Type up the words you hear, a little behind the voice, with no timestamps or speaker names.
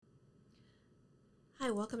Hi,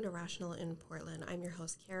 welcome to Rational in Portland. I'm your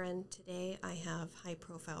host, Karen. Today I have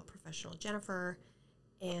high-profile professional Jennifer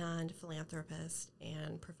and philanthropist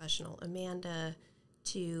and professional Amanda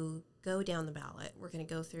to go down the ballot. We're going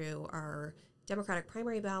to go through our Democratic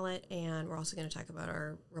primary ballot, and we're also going to talk about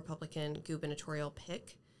our Republican gubernatorial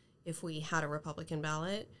pick. If we had a Republican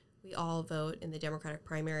ballot, we all vote in the Democratic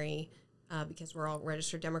primary because we're all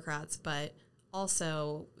registered Democrats, but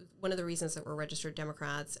also, one of the reasons that we're registered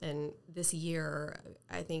Democrats, and this year,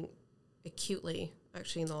 I think acutely,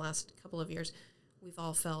 actually in the last couple of years, we've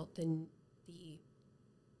all felt the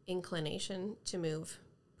inclination to move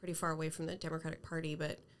pretty far away from the Democratic Party.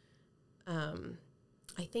 But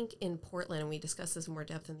I think in Portland, and we discussed this in more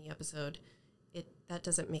depth in the episode, that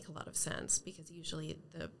doesn't make a lot of sense because usually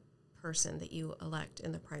the person that you elect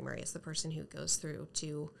in the primary is the person who goes through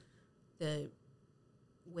to the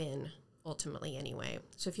win ultimately anyway.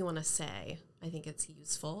 So if you want to say, I think it's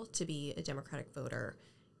useful to be a Democratic voter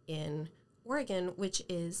in Oregon, which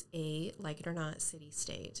is a, like it or not,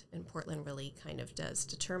 city-state. And Portland really kind of does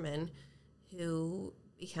determine who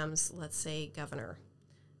becomes, let's say, governor.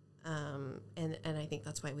 And I think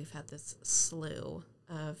that's why we've had this slew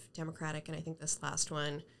of Democratic, and I think this last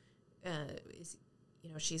one is,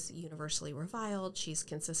 she's universally reviled. She's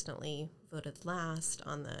consistently voted last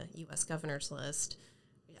on the U.S. governor's list.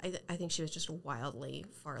 I think she was just wildly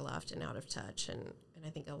far left and out of touch, and I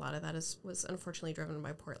think a lot of that was unfortunately driven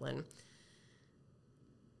by Portland.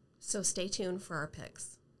 So stay tuned for our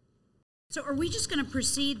picks. So are we just going to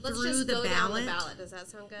proceed through the ballot? Down the ballot. Does that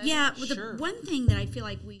sound good? Yeah. Well, sure. The one thing that I feel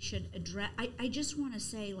like we should address, I just want to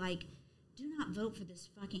say, do not vote for this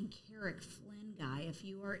fucking Carrick Flynn guy if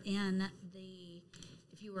you are in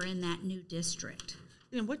that new district.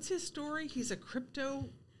 And what's his story? He's a crypto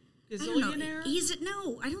gazillionaire?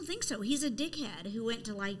 I don't think so. He's a dickhead who went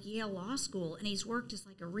to Yale Law School, and he's worked as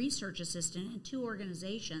a research assistant in 2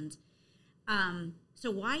 organizations.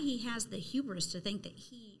 So why he has the hubris to think that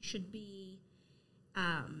he should be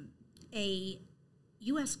a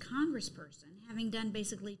U.S. congressperson, having done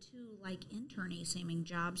basically 2 internee seeming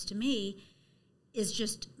jobs to me, is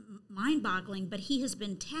just mind-boggling. But he has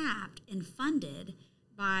been tapped and funded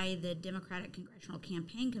by the Democratic Congressional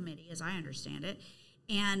Campaign Committee, as I understand it.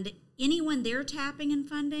 And anyone they're tapping and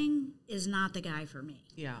funding is not the guy for me.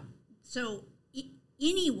 Yeah. So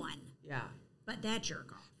anyone. Yeah. But that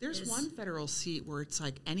jerk off. There's one federal seat where it's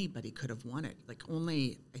anybody could have won it.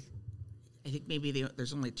 Only, I think maybe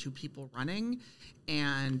there's only 2 people running,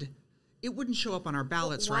 and it wouldn't show up on our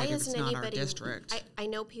ballots, right, if it's not our district. I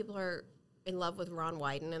know people are in love with Ron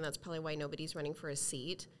Wyden, and that's probably why nobody's running for a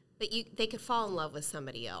seat. But they could fall in love with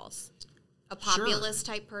somebody else. A populist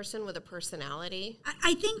type person with a personality.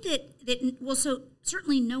 I think so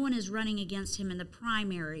certainly no one is running against him in the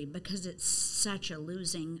primary because it's such a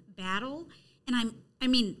losing battle. And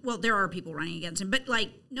there are people running against him, but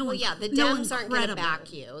no one. Well, yeah, the Dems aren't going to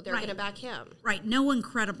back you; they're going to back him. Right. No one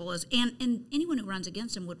credible is, and anyone who runs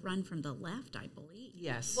against him would run from the left, I believe.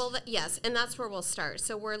 Yes. Well, yes, and that's where we'll start.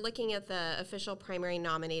 So we're looking at the official primary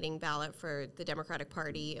nominating ballot for the Democratic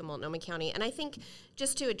Party in Multnomah County, and I think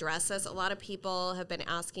just to address this, a lot of people have been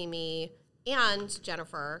asking me and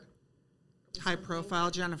Jennifer. High-profile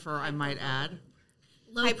Jennifer, I might add.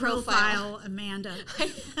 Low-profile Amanda.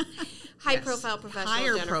 High-profile professional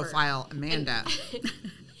Jennifer. Higher-profile Amanda.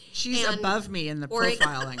 She's above me in the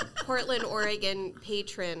profiling. Portland, Oregon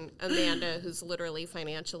patron Amanda, who's literally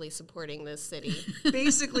financially supporting this city.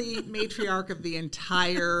 Basically, matriarch of the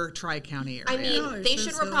entire Tri-County area. I mean, they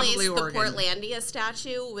should replace the Portlandia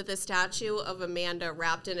statue with a statue of Amanda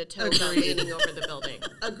wrapped in a toga leaning over the building.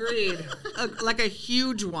 Agreed. A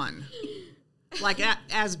huge one.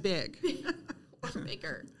 As big. Or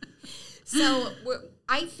bigger. So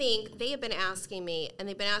I think they have been asking me, and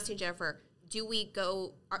they've been asking Jennifer,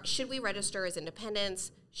 should we register as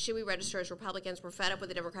independents? Should we register as Republicans? We're fed up with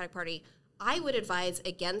the Democratic Party. I would advise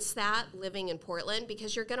against that living in Portland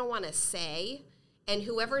because you're going to want to say, and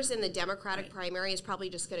whoever's in the Democratic primary is probably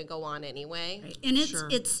just going to go on anyway. Right. And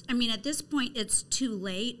it's at this point, it's too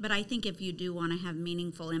late, but I think if you do want to have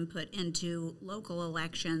meaningful input into local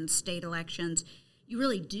elections, state elections, you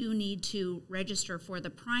really do need to register for the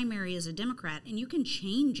primary as a Democrat, and you can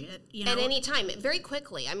change it. At any time, very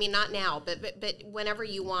quickly. I mean, not now, but whenever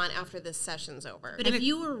you want after this session's over. But if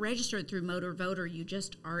you are registered through Motor Voter, you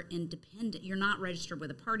just are independent. You're not registered with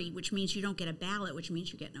a party, which means you don't get a ballot, which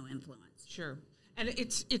means you get no influence. Sure, and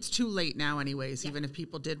it's too late now, anyways. Yeah. Even if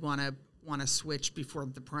people did want to switch before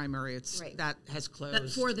the primary, that has closed. But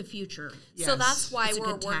for the future, yes. So that's why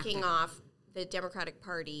we're working off the Democratic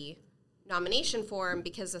Party nomination form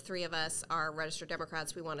because the 3 of us are registered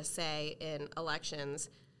Democrats. We want to say in elections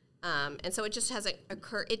And so it just hasn't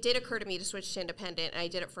occurred. It did occur to me to switch to independent, and I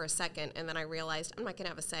did it for a second, and then I realized I'm not going to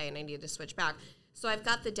have a say, and I needed to switch back. So I've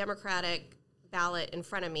got the Democratic ballot in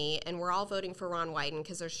front of me, and we're all voting for Ron Wyden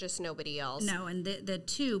because there's just nobody else. No, and the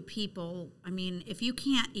two people, I mean, if you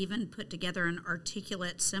can't even put together an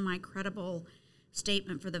articulate, semi-credible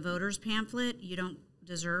statement for the voters pamphlet, you don't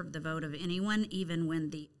deserve the vote of anyone, even when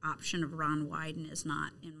the option of Ron Wyden is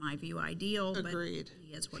not, in my view, ideal. Agreed. But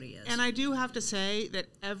he is what he is. And I do have to say that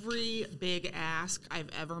every big ask I've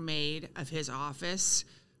ever made of his office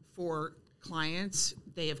for clients,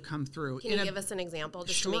 they have come through. Can you give us an example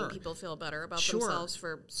just to make people feel better about themselves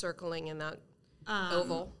for circling in that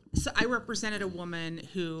oval? So I represented a woman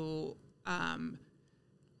who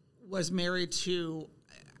was married to,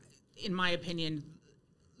 in my opinion,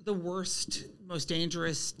 the worst, most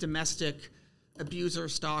dangerous domestic abuser,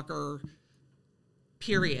 stalker,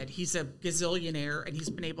 period. He's a gazillionaire, and he's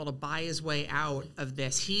been able to buy his way out of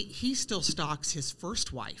this. He still stalks his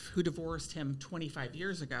first wife, who divorced him 25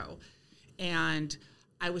 years ago. And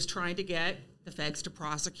I was trying to get the feds to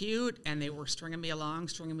prosecute, and they were stringing me along,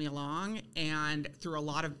 and through a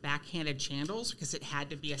lot of backhanded channels, because it had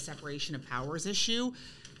to be a separation of powers issue,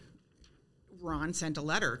 Ron sent a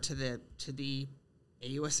letter to the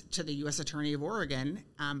U.S. Attorney of Oregon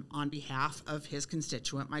on behalf of his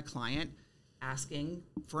constituent, my client, asking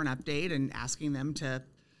for an update and asking them to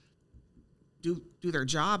do their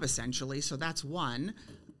job, essentially. So that's one.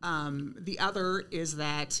 The other is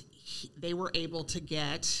that they were able to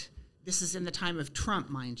get, this is in the time of Trump,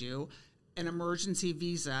 mind you, an emergency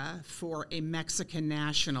visa for a Mexican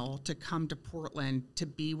national to come to Portland to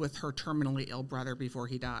be with her terminally ill brother before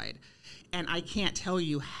he died. And I can't tell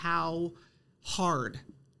you how hard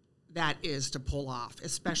that is to pull off,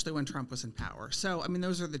 especially when Trump was in power. So, I mean,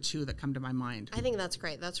 those are the two that come to my mind. I think that's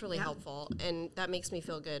great. That's really helpful. And that makes me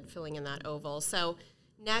feel good filling in that oval. So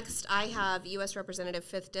next, I have U.S. Representative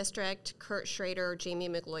 5th District, Kurt Schrader, Jamie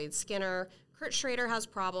McLeod-Skinner. Kurt Schrader has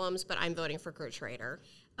problems, but I'm voting for Kurt Schrader.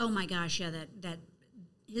 Oh, my gosh, yeah, that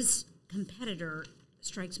his competitor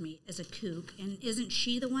strikes me as a kook. And isn't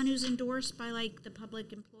she the one who's endorsed by, like, the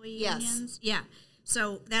public employee unions? Yeah.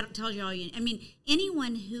 So that tells you all you... I mean,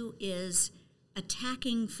 anyone who is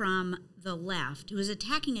attacking from the left, who is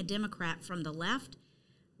attacking a Democrat from the left,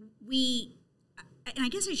 and I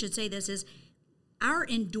guess I should say this, is our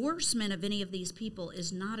endorsement of any of these people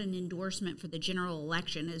is not an endorsement for the general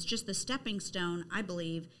election. It's just the stepping stone, I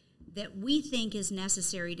believe, that we think is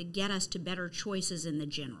necessary to get us to better choices in the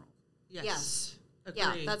general. Yes. Agreed.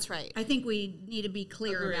 Yeah, that's right. I think we need to be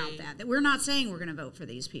clear about that we're not saying we're going to vote for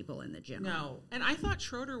these people in the general. No, and I thought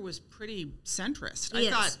Schroeder was pretty centrist.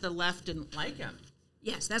 I thought the left didn't like him.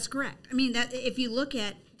 Yes, that's correct. I mean, that if you look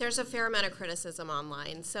at... There's a fair amount of criticism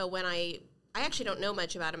online. So when I actually don't know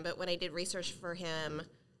much about him, but when I did research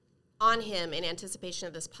on him in anticipation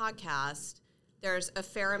of this podcast, there's a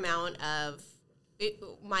fair amount of...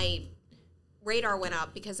 my radar went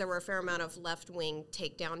up because there were a fair amount of left-wing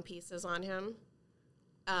takedown pieces on him.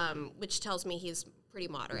 Which tells me he's pretty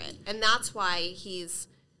moderate. And that's why he's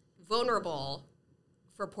vulnerable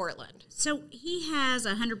for Portland. So he has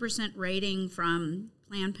a 100% rating from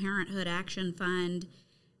Planned Parenthood Action Fund,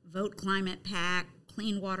 Vote Climate PAC,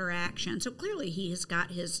 Clean Water Action. So clearly he has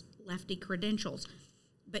got his lefty credentials.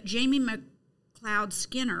 But Jamie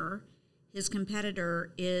McLeod-Skinner, his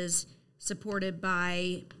competitor, is supported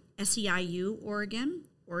by SEIU Oregon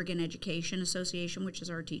Education Association, which is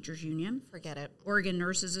our teachers union. Forget it. Oregon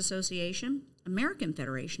Nurses Association, American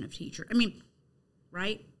Federation of Teachers. I mean,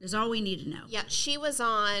 right? Is all we need to know. Yeah, she was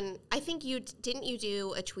on, I think didn't you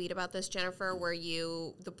do a tweet about this, Jennifer, where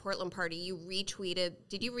the Portland Party,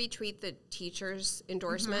 did you retweet the teachers'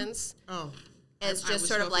 endorsements? Mm-hmm. Oh. As just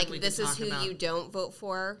sort of like, this is who you don't vote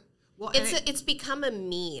for? Well, it's become a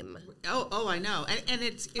meme. Oh, I know, and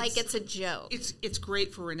it's like it's a joke. It's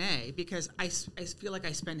great for Renee because I feel like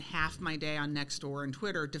I spend half my day on Nextdoor and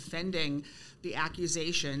Twitter defending the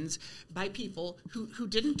accusations by people who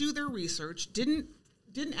didn't do their research, didn't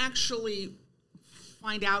actually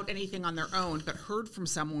find out anything on their own, but heard from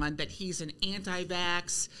someone that he's an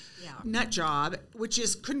anti-vax nut job, which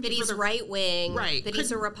is couldn't that be he's right wing, right? That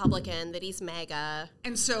he's a Republican, that he's MAGA,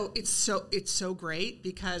 and so it's so great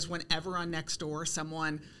because whenever on Nextdoor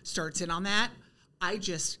someone starts in on that, I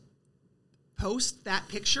just post that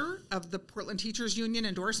picture of the Portland Teachers Union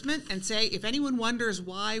endorsement and say, if anyone wonders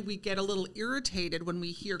why we get a little irritated when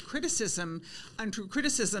we hear untrue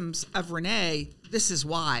criticisms of Renee, this is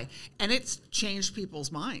why. And it's changed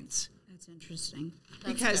people's minds. That's interesting.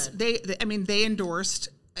 Because they endorsed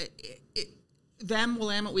them,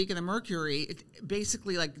 Willamette Week, and the Mercury.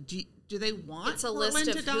 Basically, like, do Do they want It's a Portland list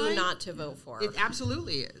of to die? who not to vote for. It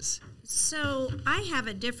absolutely is. So I have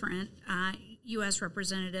a different U.S.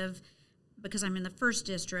 representative because I'm in the 1st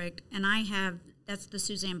district, and that's the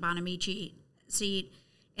Suzanne Bonamici seat,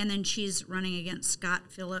 and then she's running against Scott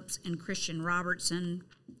Phillips and Christian Robertson.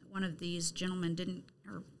 One of these gentlemen didn't,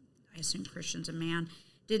 or I assume Christian's a man,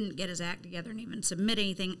 didn't get his act together and even submit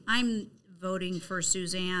anything. I'm voting for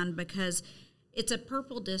Suzanne because it's a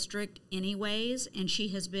purple district anyways, and she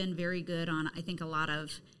has been very good on, I think, a lot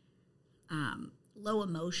of low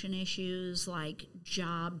emotion issues like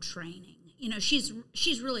job training. You know, she's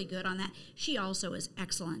really good on that. She also is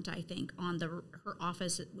excellent, I think, on her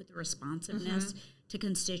office with the responsiveness to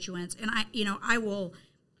constituents. And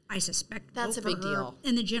I suspect that's a big deal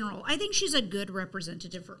in the general. I think she's a good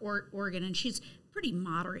representative for Oregon, and she's a pretty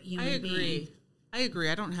moderate human being. I agree.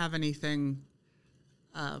 I don't have anything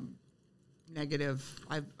negative.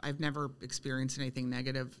 I've never experienced anything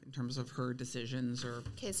negative in terms of her decisions or.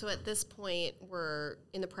 Okay, so at this point, we're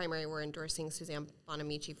in the primary. We're endorsing Suzanne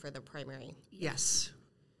Bonamici for the primary. Yes.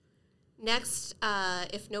 Next,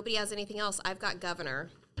 if nobody has anything else, I've got governor.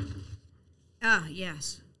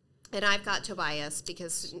 Yes. And I've got Tobias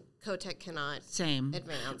because Kotek cannot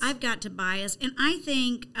advance. I've got Tobias, and I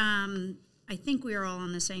think we are all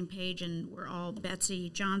on the same page, and we're all Betsy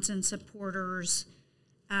Johnson supporters.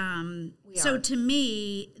 So to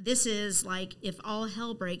me, this is like if all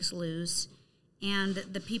hell breaks loose and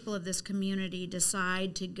the people of this community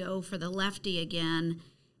decide to go for the lefty again,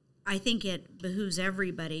 I think it behooves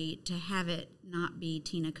everybody to have it not be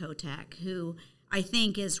Tina Kotek, who I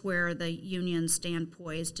think is where the unions stand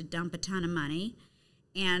poised to dump a ton of money.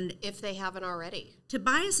 And if they haven't already.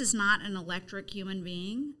 Tobias is not an electric human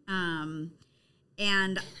being.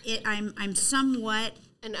 And I'm somewhat...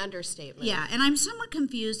 An understatement. Yeah, and I'm somewhat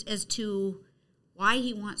confused as to why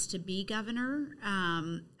he wants to be governor.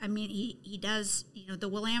 I mean, he does, the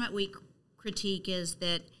Willamette Week critique is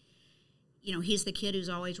that, he's the kid who's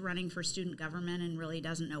always running for student government and really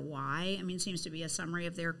doesn't know why. I mean, it seems to be a summary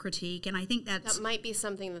of their critique, and I think that might be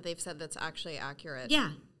something that they've said that's actually accurate.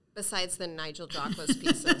 Yeah. Besides the Nigel Jockless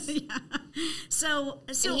pieces. Yeah. So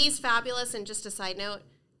and he's fabulous, and just a side note,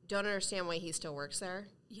 don't understand why he still works there.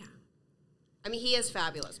 Yeah. I mean, he is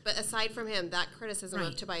fabulous, but aside from him, that criticism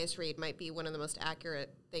of Tobias Reed might be one of the most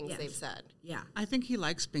accurate things they've said. Yeah. I think he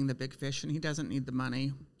likes being the big fish, and he doesn't need the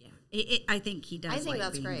money. Yeah. I think he does. I think like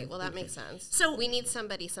that's great. Well, that makes sense. So we need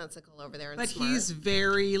somebody sensical over there and smart. He's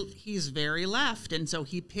very left, and so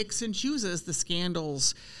he picks and chooses the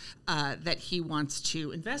scandals that he wants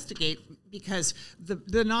to investigate because the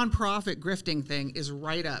nonprofit grifting thing is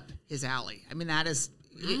right up his alley. I mean, that is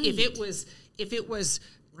if it was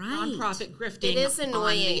nonprofit grifting. It is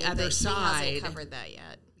annoying on the other that side. He hasn't covered that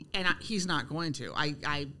yet, and he's not going to.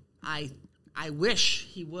 I wish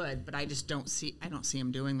he would, but I just don't see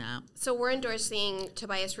him doing that. So we're endorsing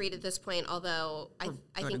Tobias Reed at this point, although I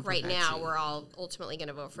think right now we're all ultimately going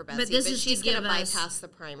to vote for Betsy. But she's going to bypass the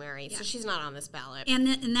primary, so she's not on this ballot. And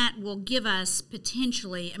that will give us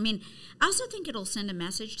potentially, I mean, I also think it'll send a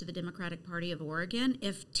message to the Democratic Party of Oregon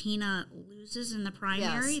if Tina loses in the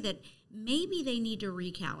primary that maybe they need to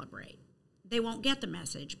recalibrate. They won't get the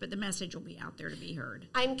message, but the message will be out there to be heard.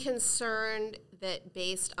 I'm concerned that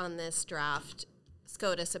based on this draft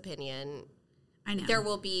SCOTUS opinion, I know there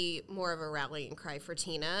will be more of a rallying cry for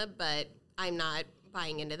Tina, but I'm not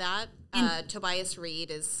buying into that. Tobias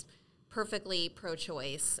Reed is perfectly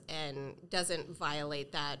pro-choice and doesn't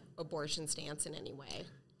violate that abortion stance in any way.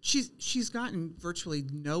 She's gotten virtually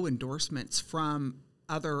no endorsements from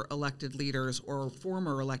other elected leaders or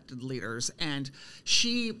former elected leaders, and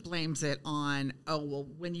she blames it on,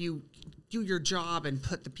 when you do your job and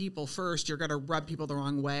put the people first, you're going to rub people the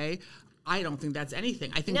wrong way. I don't think that's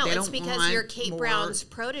anything. I think they don't want more. No, it's because you're Kate Brown's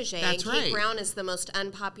protege, that's and Kate Brown is the most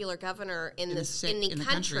unpopular governor in the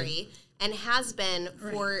country and has been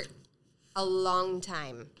for a long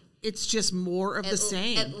time. It's just more of the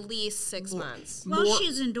same. At least 6 months. Well,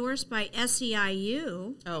 she's endorsed by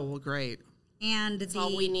SEIU. Oh, well, great. And that's the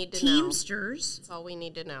all we need to Teamsters. That's all we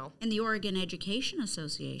need to know. And the Oregon Education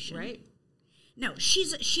Association. Right. No,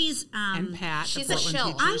 she's and Pat. She's a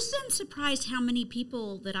shill. I've been surprised how many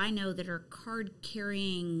people that I know that are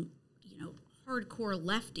card-carrying, hardcore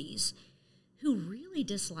lefties who really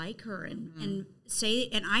dislike her and say,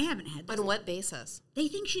 and I haven't had this. On what basis? They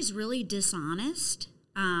think she's really dishonest.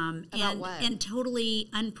 About what? And totally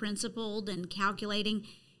unprincipled and calculating.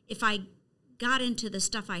 If I got into the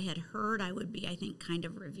stuff I had heard, I would be, I think, kind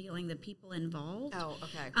of revealing the people involved. Oh,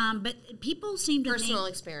 okay. But people seem to personal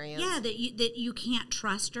experience. Yeah, that you can't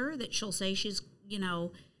trust her. That she'll say she's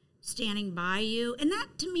standing by you, and that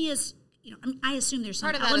to me is I assume there's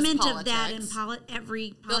some Part of that element is of that in politics.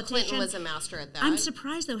 every Bill politician. Clinton was a master at that. I'm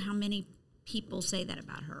surprised, though, how many people say that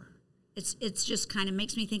about her. It's just kind of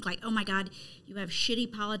makes me think like, oh, my God, you have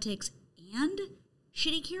shitty politics and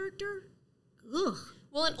shitty character? Ugh.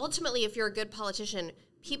 Well, and ultimately, if you're a good politician,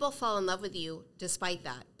 people fall in love with you despite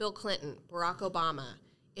that. Bill Clinton, Barack Obama.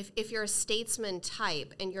 If you're a statesman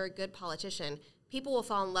type and you're a good politician, people will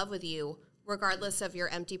fall in love with you regardless of your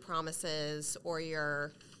empty promises or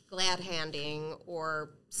your glad handing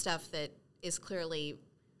or stuff that is clearly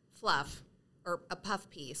fluff or a puff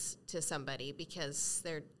piece to somebody because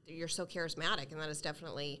you're so charismatic, and that is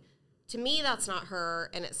definitely, to me, that's not her,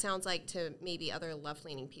 and it sounds like to maybe other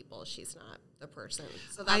left-leaning people, she's not the person.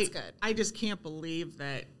 So that's good. I just can't believe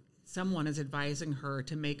that someone is advising her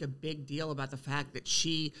to make a big deal about the fact that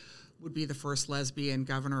she would be the first lesbian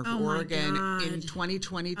governor of Oregon in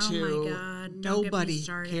 2022. Oh my God. Nobody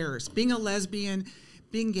cares. Being a lesbian,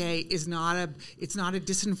 being gay is not a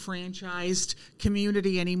disenfranchised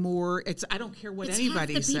community anymore. I don't care what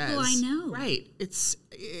anybody half the says. People I know. Right.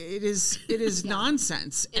 It is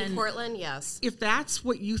nonsense. In Portland, yes. If that's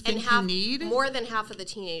what you think you need, more than half of the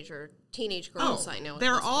teenage girls I know.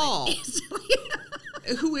 They're all.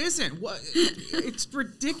 Who isn't? What? It's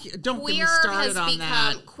ridiculous. Don't get me started on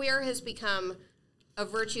that. Queer has become a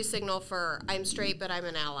virtue signal for I'm straight, but I'm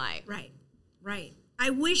an ally. Right. I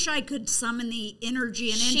wish I could summon the energy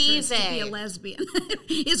and interest to be a lesbian.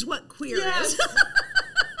 Is what queer is.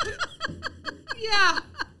 Yeah.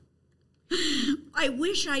 I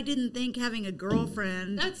wish I didn't think having a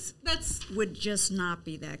girlfriend would just not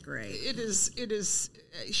be that great. It is.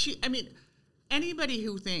 Anybody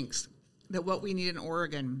who thinks that what we need in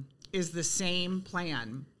Oregon is the same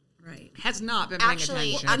plan, right, has not been paying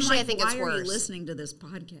attention. Actually, I think it's worse. Why are you listening to this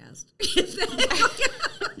podcast?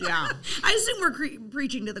 Yeah, I assume we're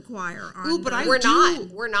preaching to the choir.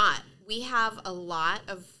 We're not. We have a lot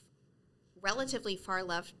of relatively far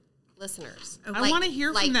left listeners. Okay. I want to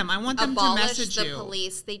hear from them. I want them to message you. Abolish the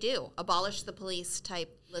police. They do. Abolish the police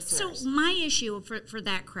type listeners. So my issue for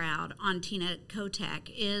that crowd on Tina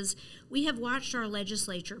Kotek is we have watched our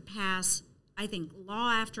legislature pass, I think,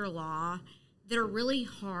 law after law that are really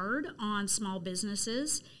hard on small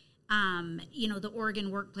businesses. The Oregon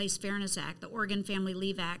Workplace Fairness Act, the Oregon Family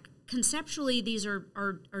Leave Act. Conceptually, these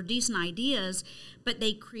are decent ideas, but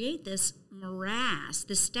they create this morass,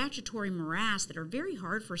 this statutory morass that are very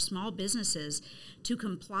hard for small businesses to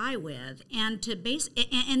comply with, and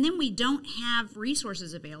then we don't have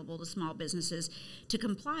resources available to small businesses to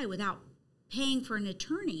comply without paying for an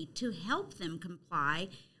attorney to help them comply,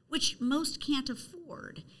 which most can't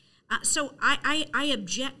afford. So I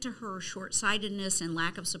object to her short-sightedness and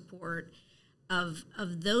lack of support of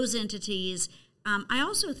those entities. I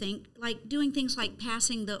also think doing things like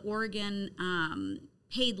passing the Oregon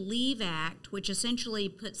Paid Leave Act, which essentially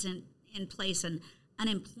puts in place an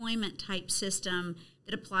unemployment type system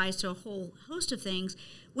that applies to a whole host of things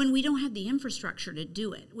when we don't have the infrastructure to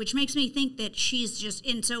do it, which makes me think that she's just,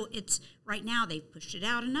 and so it's right now they've pushed it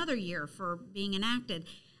out another year for being enacted.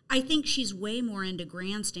 I think she's way more into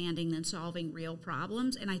grandstanding than solving real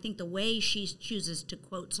problems, and I think the way she chooses to,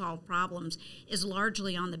 quote, solve problems is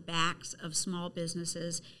largely on the backs of small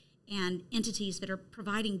businesses and entities that are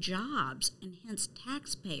providing jobs and hence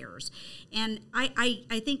taxpayers. And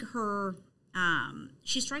I think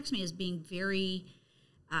she strikes me as being very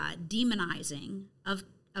demonizing of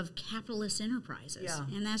capitalist enterprises,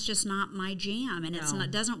 and that's just not my jam, and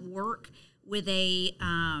it doesn't work with a...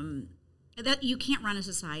 that you can't run a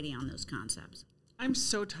society on those concepts. I'm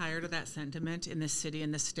so tired of that sentiment in this city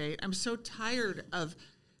and this state. I'm so tired of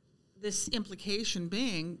this implication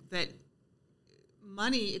being that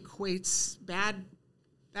money equates bad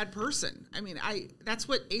person. I mean, that's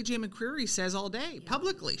what A.J. McCreary says all day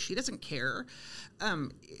publicly. She doesn't care.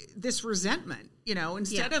 This resentment,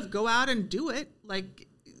 instead of go out and do it,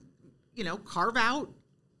 carve out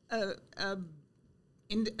a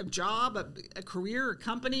job, a career, a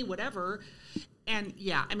company, whatever. And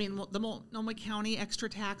the Multnomah County extra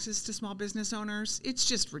taxes to small business owners, it's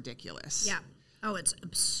just ridiculous. Yeah. Oh, it's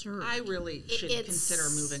absurd. I really should consider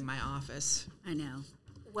moving my office. I know.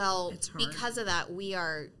 Well, because of that, we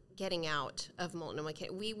are getting out of Multnomah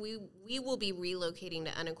County. We will be relocating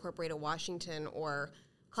to unincorporated Washington or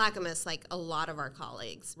Clackamas like a lot of our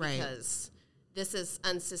colleagues because this is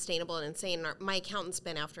unsustainable and insane. My accountant's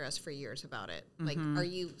been after us for years about it. Like, are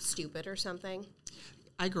you stupid or something?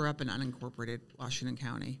 I grew up in unincorporated Washington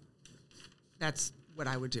County. That's what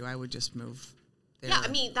I would do. I would just move there.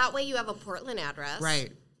 Yeah, that way you have a Portland address.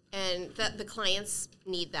 Right. And the clients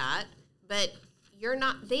need that. But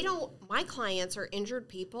my clients are injured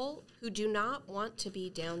people who do not want to be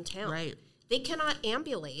downtown. Right. They cannot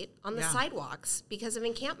ambulate on the sidewalks because of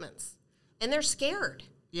encampments. And they're scared.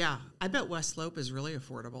 Yeah. I bet West Slope is really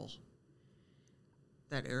affordable.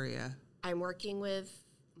 That area. I'm working with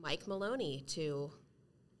Mike Maloney to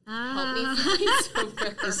help me find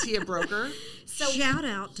somewhere. Is he a broker? So shout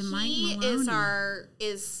out to Mike Maloney. He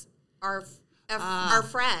is our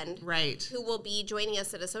friend, right, who will be joining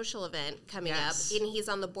us at a social event coming up. And he's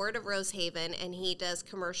on the board of Rosehaven, and he does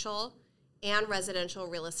commercial and residential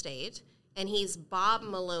real estate. And he's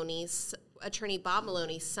attorney Bob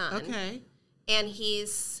Maloney's son. Okay. And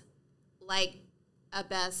he's like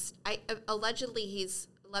allegedly he's,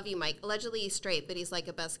 love you, Mike. Allegedly he's straight, but he's like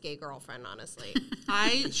a best gay girlfriend, honestly.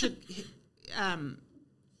 I should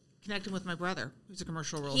connect him with my brother, who's a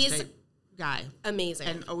commercial real estate guy. Amazing.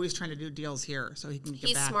 And always trying to do deals here so he can get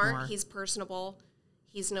he's back smart, more. He's personable,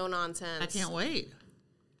 he's no nonsense. I can't wait.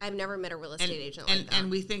 I've never met a real estate agent like that. And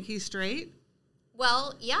we think he's straight?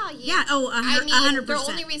 Well, yeah. 100%. The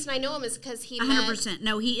only reason I know him is because he 100%.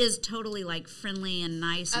 No, he is totally like friendly and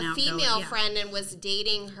nice and outgoing. Female friend and was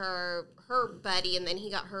dating her buddy, and then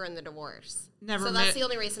he got her in the divorce. That's the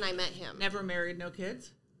only reason I met him. Never married, no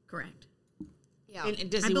kids? Correct. Yeah.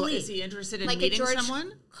 And is he interested in like meeting a George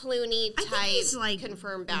someone? Clooney type, he's like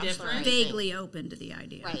confirmed bachelor. Vaguely open to the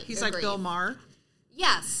idea. Right. He's like Bill Maher.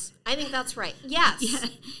 Yes, I think that's right. Yes, yeah,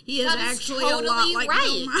 he is actually totally a lot like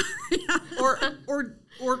right. Bill Maher.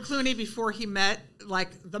 or Clooney before he met like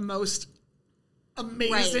the most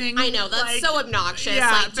amazing. Right. I know that's so obnoxious. Yeah,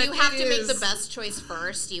 like, do you have to make the best choice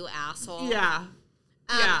first, you asshole? Yeah.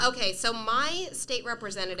 Okay, so my state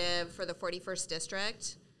representative for the 41st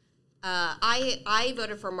district, I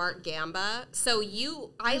voted for Mark Gamba. So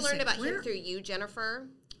I learned about him through you, Jennifer.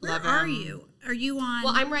 Where are you? Are you on?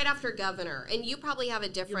 Well, I'm right after governor, and you probably have a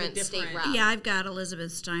different state rep. Yeah, I've got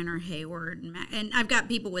Elizabeth Steiner Hayward, and I've got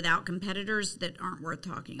people without competitors that aren't worth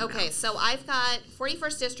talking about. Okay, so I've got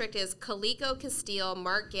 41st district is Calico Castile,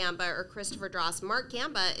 Mark Gamba, or Christopher Dross. Mark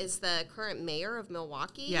Gamba is the current mayor of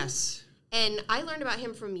Milwaukee. Yes. And I learned about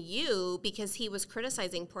him from you because he was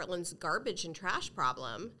criticizing Portland's garbage and trash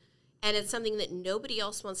problem, and it's something that nobody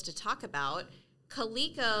else wants to talk about.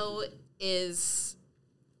 Calico is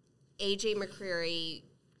A.J. McCreary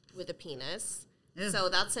with a penis, so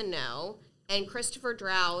that's a no. And Christopher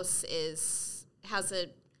Dross has a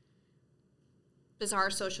bizarre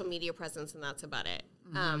social media presence, and that's about it.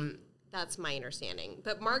 Mm-hmm. That's my understanding.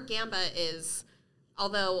 But Mark Gamba is,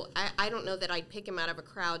 although I don't know that I'd pick him out of a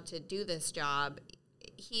crowd to do this job,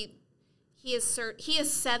 he has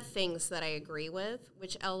said things that I agree with,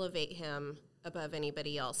 which elevate him above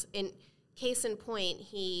anybody else. In case in point,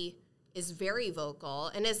 he is very vocal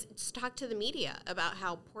and has talked to the media about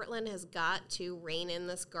how Portland has got to rein in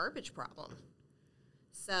this garbage problem.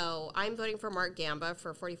 So I'm voting for Mark Gamba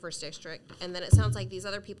for 41st District, and then it sounds like these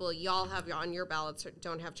other people y'all have on your ballots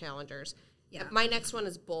don't have challengers. Yeah. My next one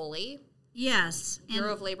is Boley. Yes.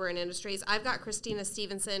 Bureau of Labor and Industries. I've got Christina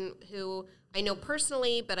Stevenson, who I know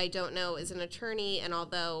personally, but I don't know is an attorney, and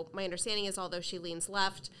although my understanding is she leans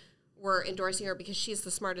left, we're endorsing her because she's the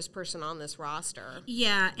smartest person on this roster.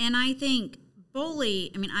 Yeah, and I think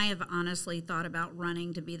Boley, I have honestly thought about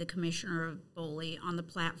running to be the commissioner of Boley on the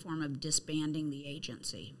platform of disbanding the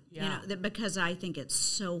agency. Yeah. Because I think it's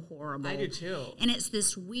so horrible. I do too. And it's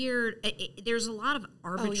this weird, there's a lot of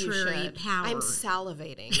arbitrary power. I'm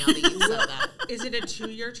salivating now that you said that. Is it a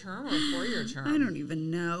 2-year term or a 4-year term? I don't even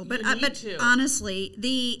know. But to. Honestly,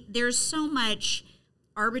 there's so much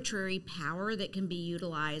arbitrary power that can be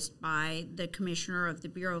utilized by the commissioner of the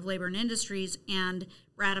Bureau of Labor and Industries, and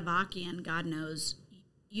Brad Avakian, God knows,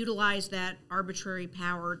 utilized that arbitrary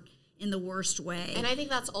power in the worst way. And I think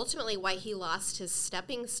that's ultimately why he lost his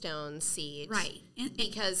stepping stone seat. Right.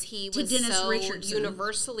 Because he was Dennis so Richardson.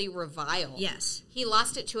 Universally reviled. Yes. He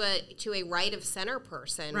lost it to a right of center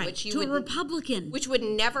person. Right. Which a Republican. Which would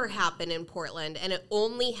never happen in Portland. And it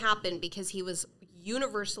only happened because he was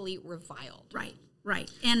universally reviled. Right.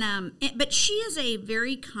 Right. And but she is a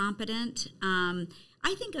very competent,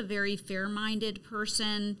 I think a very fair-minded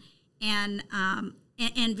person, and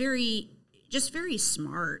very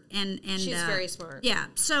smart, and she's very smart. Yeah.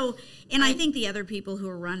 So, and I think the other people who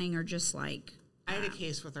are running are just like. I had a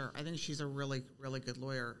case with her. I think she's a really, really good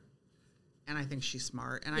lawyer, and I think she's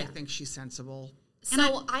smart, and I think she's sensible.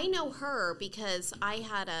 So I know her because I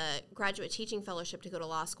had a graduate teaching fellowship to go to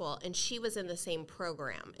law school, and she was in the same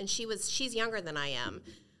program. And she's younger than I am,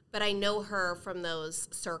 but I know her from those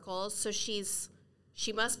circles. So she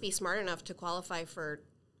must be smart enough to qualify for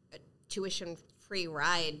a tuition-free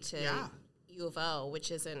ride to U of O,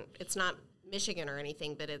 which it's not Michigan or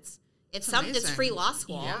anything, but it's It's free law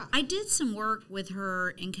school. Yeah. I did some work with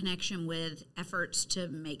her in connection with efforts to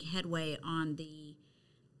make headway on the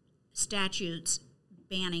statutes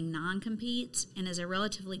banning non-competes. And as a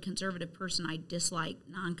relatively conservative person, I dislike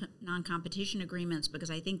non-competition agreements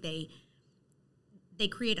because I think they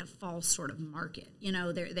create a false sort of market. You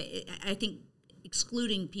know, I think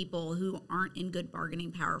excluding people who aren't in good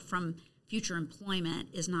bargaining power from future employment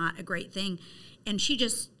is not a great thing. And she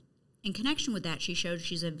just, in connection with that, she showed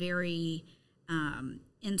she's a very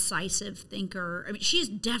incisive thinker. I mean, she's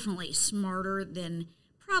definitely smarter than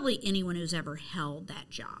probably anyone who's ever held that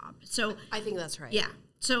job. So I think that's right. Yeah.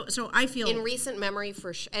 So I feel in recent memory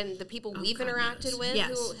and the people we've interacted with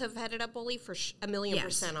who have headed up BOLI for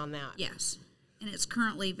 1,000,000% on that. Yes. And it's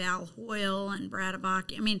currently Val Hoyle and Brad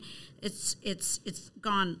Abak. I mean, it's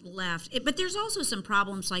gone left. But there's also some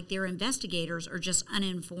problems, like their investigators are just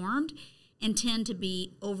uninformed and tend to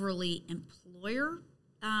be overly employer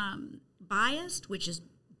biased, which is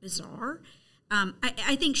bizarre.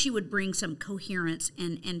 I think she would bring some coherence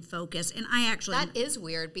and focus. And I actually... That is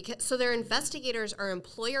weird, because so their investigators are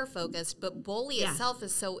employer-focused, but BOLI itself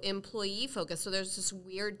is so employee-focused. So there's this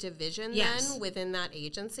weird division then within that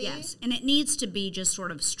agency. Yes, and it needs to be just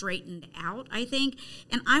sort of straightened out, I think.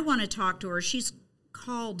 And I want to talk to her. She's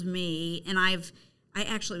called me, and I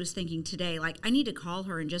actually was thinking today, like, I need to call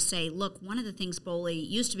her and just say, look, one of the things BOLI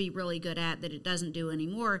used to be really good at that it doesn't do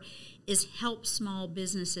anymore is help small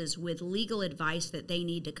businesses with legal advice that they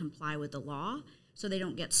need to comply with the law so they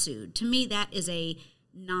don't get sued. To me, that is a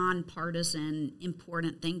nonpartisan,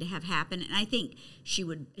 important thing to have happen. And I think she's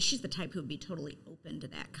the type who would be totally open to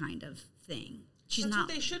that kind of thing. That's what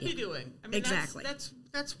they should be doing. I mean, exactly.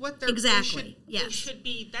 That's what they're... Exactly, they should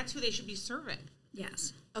be, that's who they should be serving.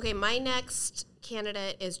 Yes. Okay, my next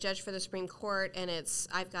candidate is judge for the Supreme Court, and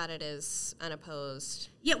I've got it as unopposed.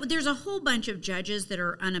 Yeah, well, there's a whole bunch of judges that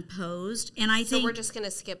are unopposed, and I think so we're just going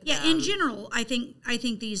to skip them. Yeah, in general, I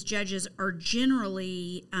think these judges are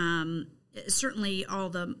generally certainly all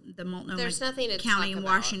the Multnomah there's nothing to County talk and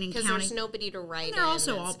about, Washington County. because there's nobody to write. And they're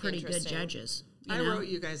also all pretty good judges. I wrote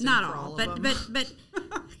you guys in not for all, of them. but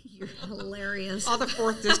you're hilarious. All the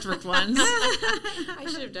 4th District ones. I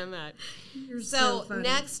should have done that. You're so funny.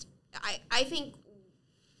 Next, I think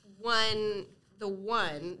the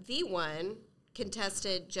one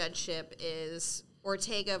contested judgeship is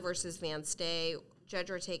Ortega versus Vance Day. Judge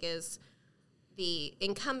Ortega is the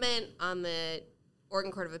incumbent on the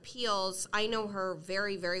Oregon Court of Appeals. I know her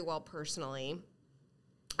very, very well personally.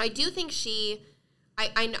 I do think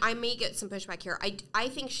I may get some pushback here. I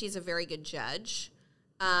think she's a very good judge.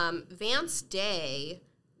 Vance Day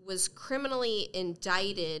was criminally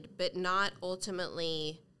indicted but not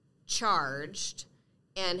ultimately charged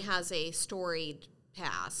and has a storied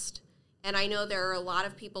past. And I know there are a lot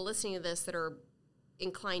of people listening to this that are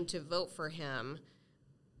inclined to vote for him.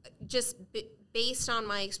 Just based on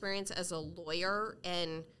my experience as a lawyer,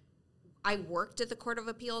 and I worked at the Court of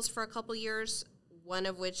Appeals for a couple years, one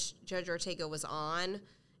of which Judge Ortega was on,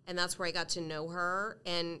 and that's where I got to know her.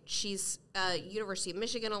 And she's a University of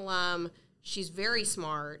Michigan alum. She's very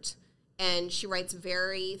smart, and she writes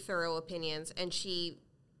very thorough opinions, and she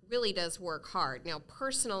really does work hard. Now,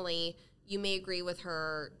 personally, you may agree with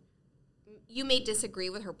her. You may disagree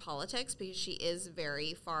with her politics because she is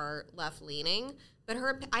very far left-leaning, but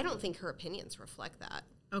I don't think her opinions reflect that.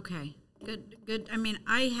 Okay, good. I mean,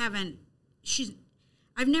 I've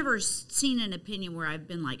never seen an opinion where I've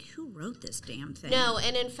been like, who wrote this damn thing? No,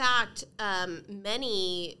 and in fact,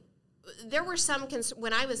 there were some,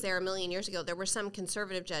 when I was there a million years ago, there were some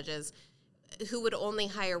conservative judges who would only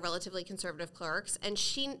hire relatively conservative clerks, and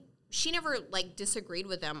she never, disagreed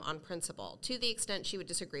with them on principle. To the extent she would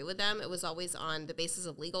disagree with them, it was always on the basis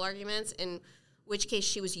of legal arguments, in which case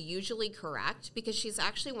she was usually correct, because she's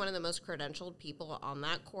actually one of the most credentialed people on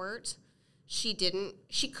that court. She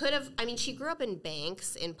grew up in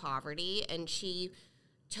Banks in poverty, and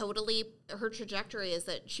her trajectory is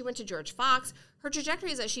that she went to George Fox. Her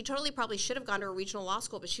trajectory is that she totally probably should have gone to a regional law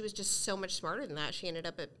school, but she was just so much smarter than that. She ended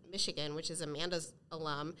up at Michigan, which is Amanda's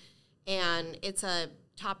alum, and it's a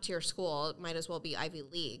top-tier school. It might as well be Ivy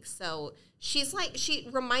League. So she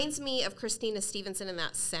reminds me of Christina Stevenson in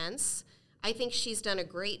that sense. I think she's done a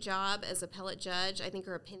great job as appellate judge. I think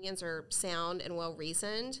her opinions are sound and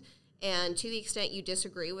well-reasoned. And to the extent you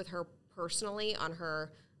disagree with her personally on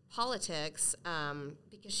her politics,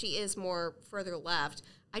 because she is more further left,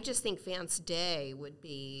 I just think Vance Day would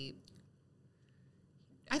be...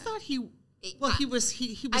 I thought he was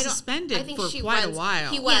suspended for quite a while.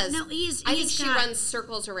 He was. Yeah, no, I think she runs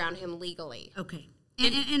circles around him legally. Okay.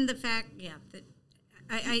 And the fact,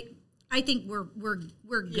 that I think we're good.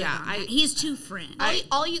 Yeah, on that. He's too fringe.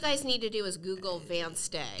 All you guys need to do is Google Vance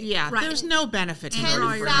Day. Yeah, Right. there's no benefit to voting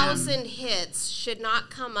for him. 10,000 hits should not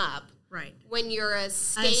come up Right. when you're a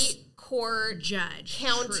state court Judge.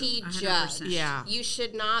 county True. judge. 100%. Yeah. You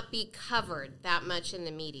should not be covered that much in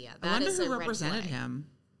the media. I That wonder is a who red represented flag. him.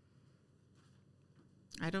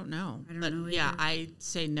 I don't know. I don't But know yeah, either. I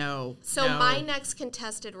say no. So no. my next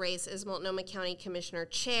contested race is Multnomah County Commissioner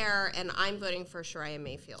Chair, and I'm voting for Shariah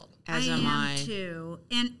Mayfield. As I am am I. too.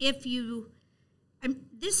 And if you,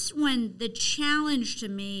 this one, the challenge to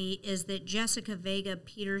me is that Jessica Vega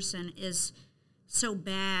Peterson is so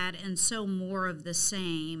bad and so more of the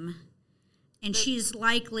same, and she's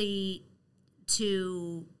likely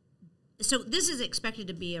to. So this is expected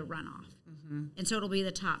to be a runoff, and so it'll be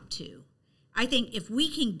the top two. I think if we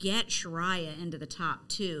can get Shariah into the top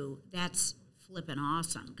two, that's flippin'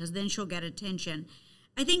 awesome, because then she'll get attention.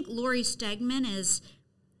 I think Lori Stegman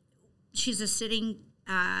she's a sitting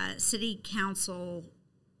city council.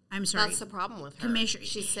 I'm sorry. That's the problem with her. Commissioner.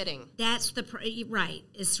 She's sitting. That's right.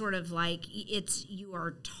 Is sort of like you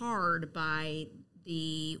are tarred by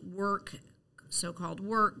the so-called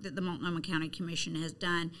work that the Multnomah County Commission has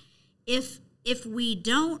done. If we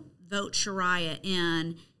don't vote Shariah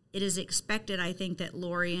in, it is expected, I think, that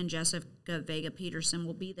Lori and Jessica Vega Peterson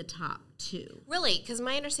will be the top two. Really? Because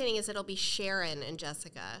my understanding is it'll be Sharon and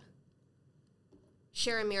Jessica.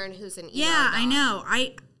 Sharon Mirren, who's an ER Yeah, I doc. know.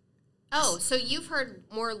 Oh, so you've heard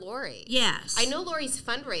more Lori. Yes. I know Lori's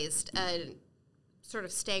fundraised a sort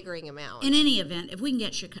of staggering amount. In any event, if we can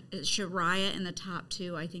get Shariah in the top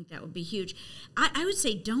two, I think that would be huge. I would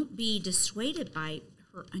say don't be dissuaded by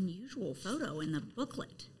her unusual photo in the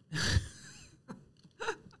booklet.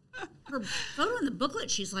 Her photo in the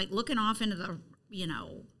booklet, she's like looking off into the,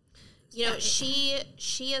 she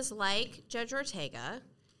is like Judge Ortega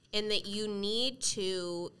in that we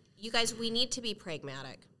need to be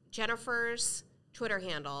pragmatic. Jennifer's Twitter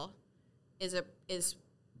handle is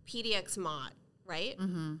PDX Mott, right?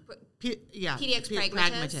 Mm-hmm. PDX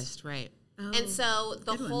Pragmatist. Right. Oh, And so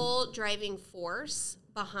the good one. whole driving force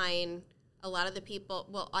behind a lot of the people,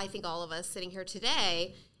 well, I think all of us sitting here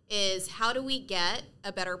today, is how do we get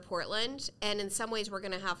a better Portland? And in some ways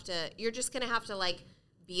you're just going to have to like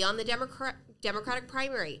be on the Democratic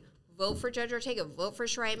primary, vote for Judge Ortega, vote for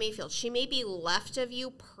Shariah Mayfield. She may be left of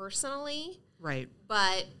you personally, Right.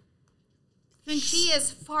 but she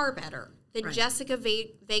is far better than Right. Jessica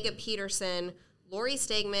Vega Peterson, Lori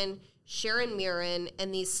Stegman, Sharon Mirren,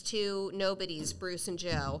 and these two nobodies, Bruce and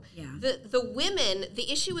Joe. Yeah. The women,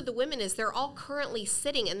 the issue with the women is they're all currently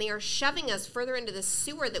sitting and they are shoving us further into the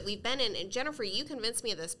sewer that we've been in. And Jennifer, you convinced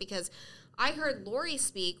me of this because I heard Lori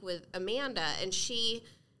speak with Amanda, and she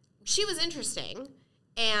was interesting.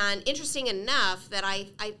 And interesting enough that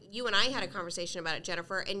you and I had a conversation about it,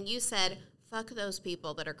 Jennifer, and you said, fuck those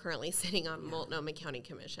people that are currently sitting on Multnomah County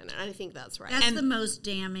Commission. And I think that's right. That's the most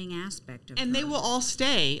damning aspect of And her. they will all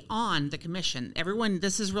stay on the commission. Everyone,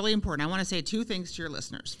 this is really important. I want to say two things to your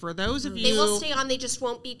listeners. For those of you... They will stay on, they just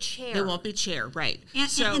won't be chair. They won't be chair, right.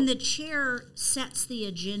 And the chair sets the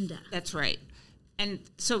agenda. That's right. And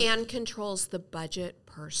so... And controls the budget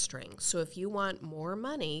purse string. So if you want more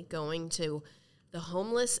money going to the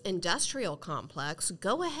homeless industrial complex,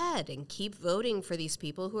 go ahead and keep voting for these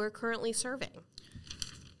people who are currently serving.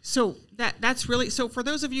 So that's really, so for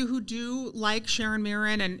those of you who do like Sharon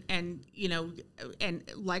Mirren and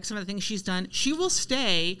like some of the things she's done, she will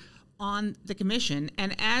stay on the commission.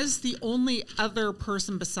 And as the only other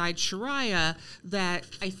person besides Shariah that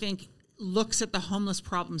I think looks at the homeless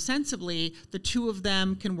problem sensibly, the two of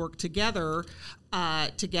them can work together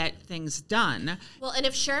to get things done. Well, and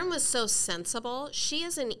if Sharon was so sensible, she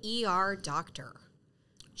is an ER doctor.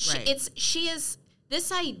 She is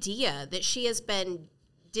this idea that she has been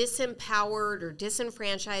disempowered or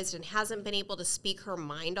disenfranchised and hasn't been able to speak her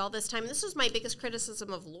mind all this time. This was my biggest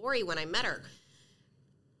criticism of Lori when I met her.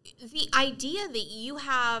 The idea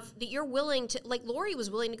that you're willing to, like Lori was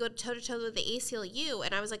willing to go toe-to-toe with the ACLU,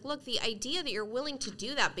 and I was like, look, the idea that you're willing to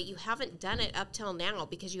do that, but you haven't done it up till now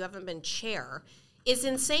because you haven't been chair, is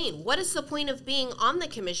insane. What is the point of being on the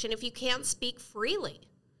commission if you can't speak freely?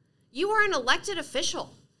 You are an elected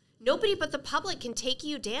official. Nobody but the public can take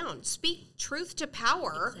you down. Speak truth to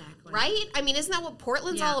power, Exactly. right? I mean, isn't that what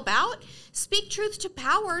Portland's all about? Speak truth to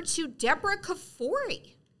power to Deborah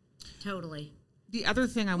Kafoury. Totally. The other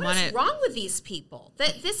thing I What want is to... wrong with these people?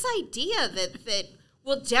 This idea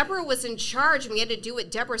that Deborah was in charge and we had to do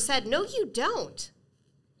what Deborah said. No, you don't.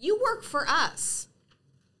 You work for us.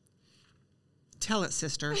 Tell it,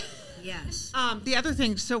 sister. Yes. The other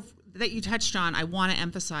thing, so that you touched on, I want to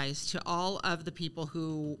emphasize to all of the people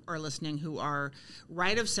who are listening who are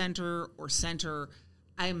right of center or center,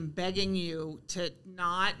 I'm begging you to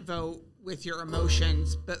not vote with your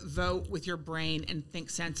emotions, but vote with your brain and think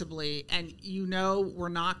sensibly. And we're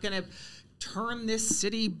not going to turn this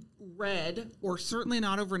city red, or certainly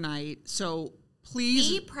not overnight. So please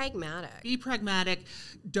be pragmatic. Be pragmatic.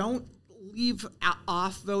 Don't leave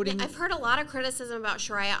off voting. Yeah, I've heard a lot of criticism about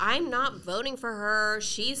Shariah. I'm not voting for her.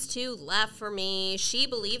 She's too left for me. She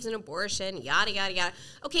believes in abortion, yada, yada, yada.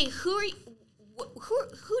 Okay, who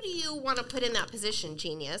do you want to put in that position,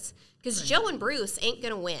 genius? Because Joe and Bruce ain't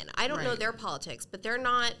going to win. I don't know their politics, but they're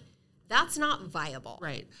not. That's not viable.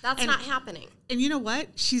 Right. That's not happening. And you know what?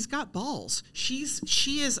 She's got balls. She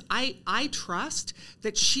is. I trust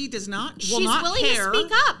that she does not. She's will not willing care. to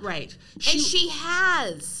speak up. Right. And she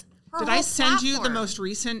has. Did I send you the most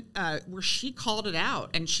recent where she called it out?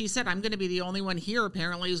 And she said, I'm going to be the only one here,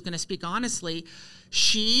 apparently, who's going to speak honestly.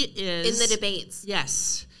 She is. In the debates.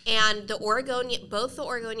 Yes. And both the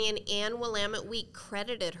Oregonian and Willamette Week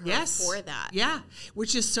credited her for that. Yeah,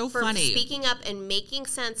 which is so funny. For speaking up and making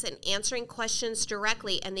sense and answering questions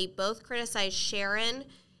directly. And they both criticized Sharon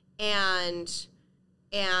and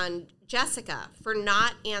Jessica for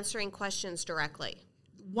not answering questions directly.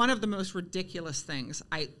 One of the most ridiculous things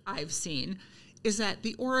I've seen is that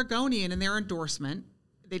the Oregonian, in their endorsement,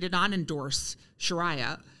 they did not endorse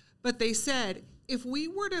Shariah, but they said, if we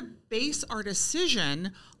were to base our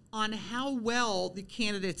decision on how well the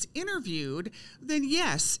candidates interviewed, then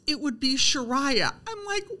yes, it would be Shariah. I'm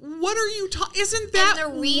like, what are you talking? Isn't that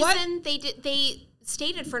and the reason they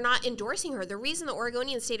stated for not endorsing her? The reason the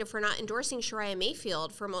Oregonian stated for not endorsing Shariah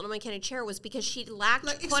Mayfield for Multnomah County Chair was because she lacked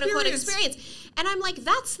quote-unquote experience. And I'm like,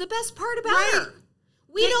 that's the best part about her.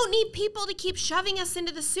 We don't need people to keep shoving us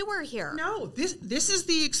into the sewer here. No, this is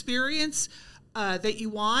the experience that you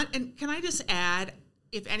want. And can I just add,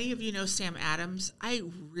 if any of you know Sam Adams, I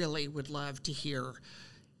really would love to hear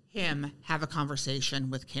him have a conversation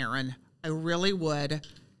with Karen. I really would.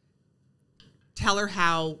 Tell her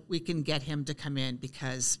how we can get him to come in,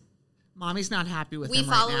 because Mommy's not happy with him right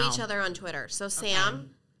now. We follow each other on Twitter. So Sam,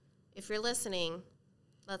 if you're listening,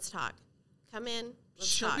 let's talk. Come in.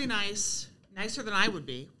 She'll be nice. Nicer than I would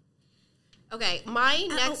be. Okay, my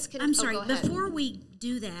next... I'm sorry. Before we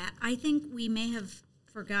do that, I think we may have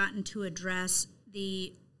forgotten to address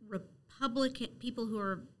the Republican people who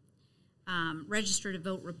are registered to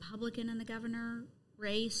vote Republican in the governor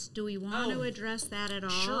race. Do we want to address that at all?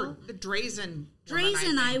 Sure. The Drazen.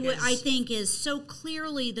 I think is so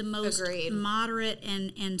clearly the most moderate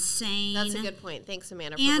and sane. That's a good point. Thanks,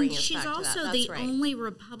 Amanda, for bringing us back to that. And she's also the only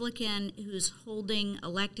Republican who's holding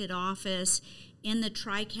elected office in the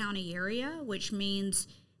Tri-County area, which means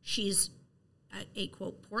she's a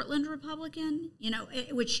quote Portland Republican.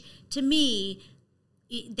 Which to me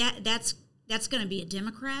that's going to be a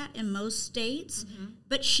Democrat in most states. Mm-hmm.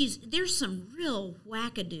 But there's some real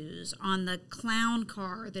wackadoos on the clown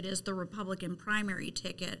car that is the Republican primary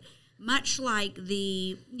ticket, much like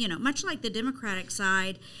the Democratic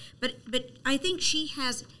side. But I think she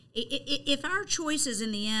has, if our choices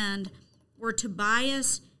in the end were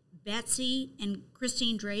Tobias, Betsy, and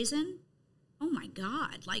Christine Drazen, oh my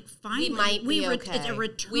God, like finally it's a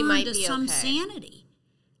return to some sanity.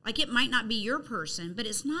 Like, it might not be your person, but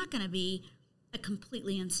it's not going to be a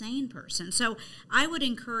completely insane person. So I would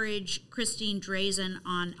encourage Christine Drazen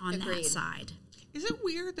on that side. Is it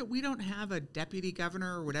weird that we don't have a deputy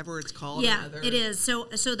governor or whatever it's called? Yeah, it is. So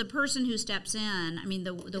the person who steps in, I mean,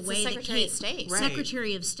 the way Secretary of State. Right.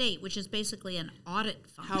 Secretary of State, which is basically an audit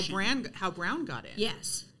function. How Brown got in.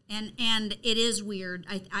 Yes. And it is weird.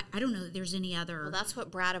 I don't know that there's any other. Well, that's what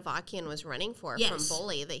Brad Avakian was running for from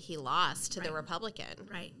Bully, that he lost to the Republican.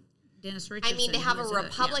 Right. Dennis Richardson. I mean, to have a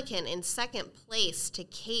Republican in second place to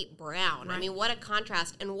Kate Brown. Right. I mean, what a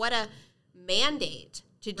contrast and what a mandate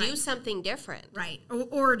to do something different. Right.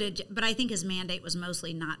 But I think his mandate was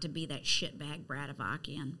mostly not to be that shitbag Brad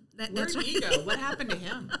Avakian. Where did he go? What happened to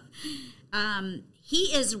him?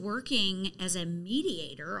 He is working as a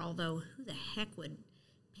mediator, although who the heck would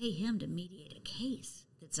pay him to mediate a case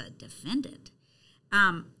that's a defendant?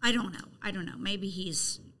 I don't know. Maybe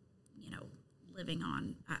he's, living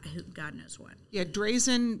on who God knows what. Yeah,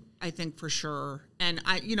 Drazen, I think for sure. And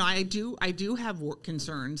I do have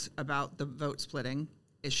concerns about the vote splitting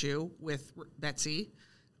issue with Betsy.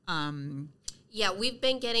 Yeah, we've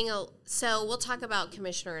been getting so we'll talk about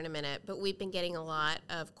Commissioner in a minute, but we've been getting a lot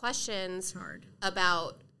of questions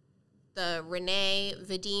about the Renee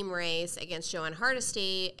Vadim race against Joanne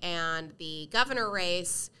Hardesty and the governor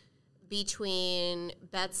race between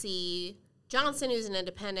Betsy Johnson, who's an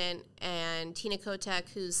independent, and Tina Kotek,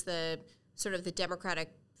 who's the sort of the Democratic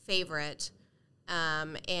favorite,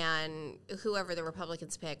 and whoever the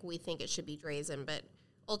Republicans pick, we think it should be Drazen. But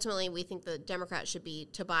ultimately, we think the Democrat should be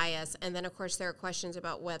Tobias. And then, of course, there are questions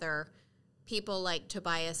about whether people like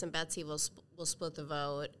Tobias and Betsy will split the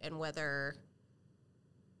vote, and whether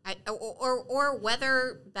or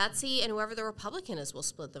whether Betsy and whoever the Republican is will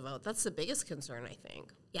split the vote. That's the biggest concern, I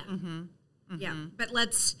think. Yeah. Yeah. But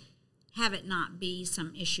let's have it not be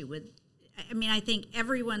some issue with, I mean, I think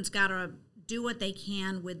everyone's got to do what they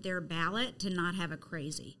can with their ballot to not have a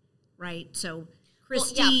crazy, right? So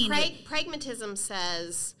Christine. Well, yeah, pragmatism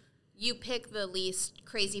says you pick the least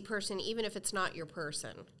crazy person, even if it's not your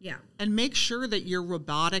person. Yeah. And make sure that your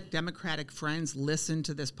robotic Democratic friends listen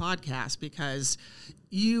to this podcast, because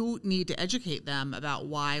you need to educate them about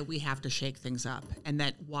why we have to shake things up, and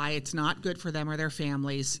that why it's not good for them or their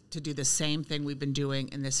families to do the same thing we've been doing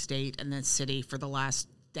in this state and this city for the last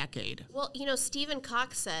decade. Well, Stephen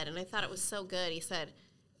Cox said, and I thought it was so good, he said,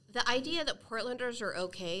 the idea that Portlanders are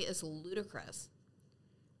okay is ludicrous.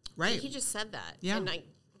 Right. Like, he just said that. Yeah. And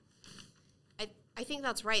I think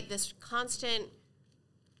that's right. This constant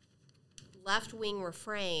left-wing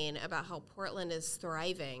refrain about how Portland is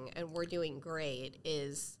thriving and we're doing great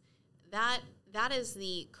is that is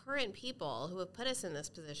the current people who have put us in this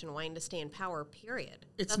position wanting to stay in power, period.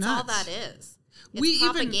 That's nuts. All that is. It's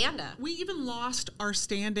propaganda. We even lost our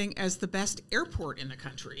standing as the best airport in the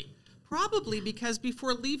country. Probably because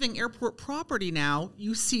before leaving airport property now,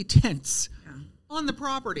 you see tents on the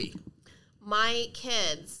property. My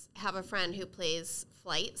kids have a friend who plays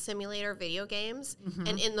flight simulator video games,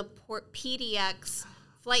 and in the PDX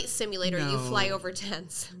flight simulator, you fly over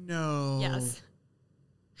tents. No. Yes.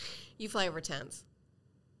 You fly over tents.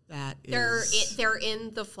 That is... They're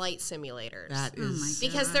in the flight simulators. That is...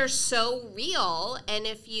 because they're so real, and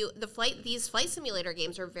if these flight simulator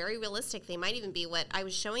games are very realistic. They might even be what I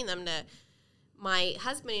was showing them to my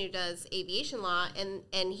husband, who does aviation law,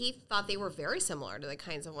 and he thought they were very similar to the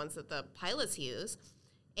kinds of ones that the pilots use.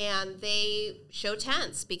 And they show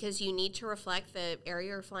tents because you need to reflect the area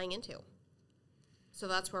you're flying into. So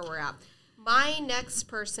that's where we're at. My next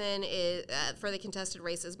person is for the contested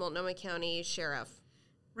race is Multnomah County Sheriff.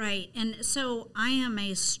 Right. And so I am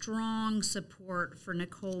a strong support for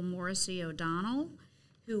Nicole Morrissey O'Donnell,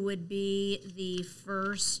 who would be the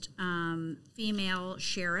first female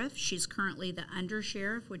sheriff. She's currently the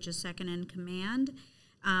undersheriff, which is second in command.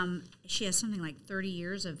 She has something like 30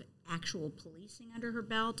 years of actual policing under her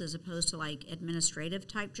belt, as opposed to like administrative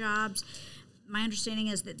type jobs. My understanding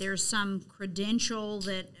is that there's some credential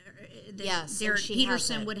that Derek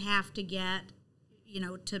Peterson would have to get,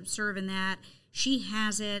 to serve in that. She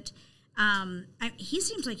has it. He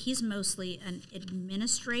seems like he's mostly an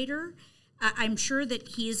administrator. I'm sure that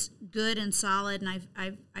he's good and solid, and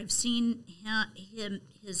I've seen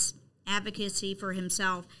his advocacy for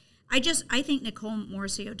himself. I think Nicole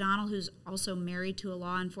Morrissey O'Donnell, who's also married to a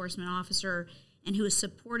law enforcement officer and who is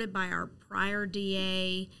supported by our prior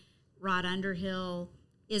DA, Rod Underhill,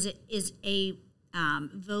 is a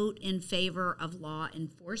vote in favor of law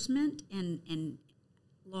enforcement and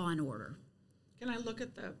law and order. Can I look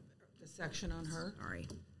at the section on her? Sorry.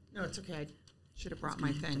 No, it's okay. I should have brought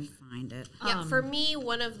my thing. Find it. Yeah, for me,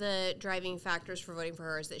 one of the driving factors for voting for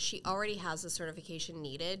her is that she already has the certification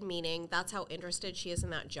needed, meaning that's how interested she is in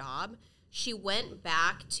that job. She went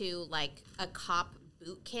back to like a cop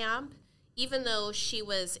boot camp, even though she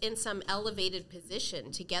was in some elevated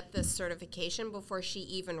position to get this certification before she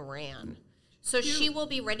even ran. So she will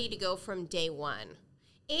be ready to go from day one.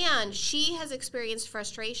 And she has experienced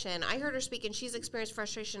frustration. I heard her speak, and she's experienced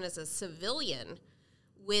frustration as a civilian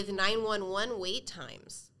with 911 wait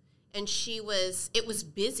times. And it was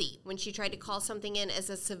busy when she tried to call something in as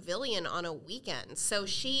a civilian on a weekend. So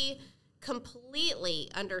she completely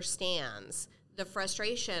understands the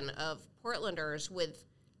frustration of Portlanders with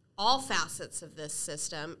all facets of this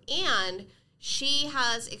system. And she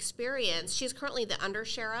has experience. She's currently the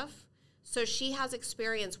undersheriff. So she has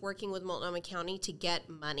experience working with Multnomah County to get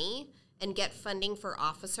money and get funding for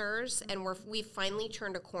officers. And we've finally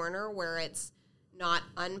turned a corner where it's not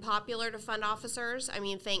unpopular to fund officers. I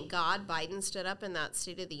mean, thank God Biden stood up in that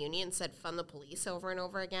State of the Union and said fund the police over and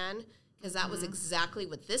over again, because that was exactly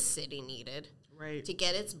what this city needed to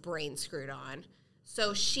get its brain screwed on.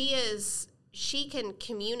 So she can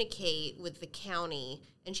communicate with the county,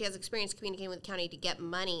 and she has experience communicating with the county to get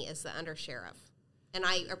money as the undersheriff. And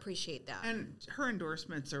I appreciate that. And her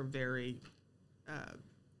endorsements are very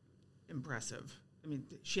impressive. I mean,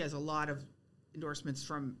 she has a lot of endorsements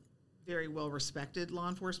from very well-respected law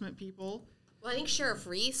enforcement people. Well, I think Sheriff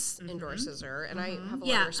Reese endorses her, and I have a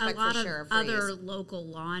lot of respect for Sheriff Reese. Yeah, a lot of other local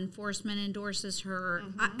law enforcement endorses her.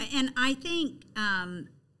 And I think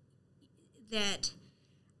that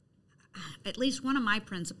at least one of my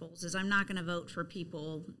principles is I'm not going to vote for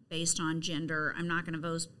people based on gender. I'm not going to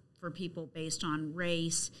vote for people based on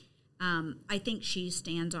race. I think she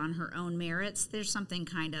stands on her own merits. There's something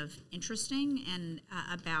kind of interesting and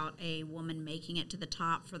about a woman making it to the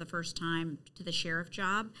top for the first time to the sheriff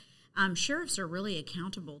job. Sheriffs are really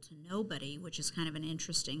accountable to nobody, which is kind of an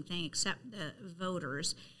interesting thing, except the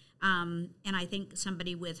voters. And I think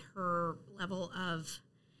somebody with her level of,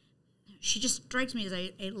 she just strikes me as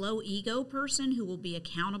a low ego person who will be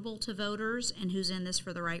accountable to voters and who's in this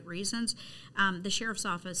for the right reasons. The sheriff's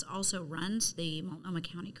office also runs the Multnomah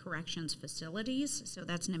County Corrections facilities, so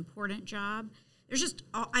that's an important job. There's just,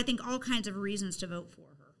 I think, all kinds of reasons to vote for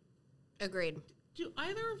her. Agreed. Do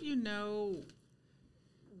either of you know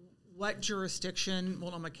what jurisdiction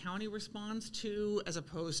Multnomah County responds to as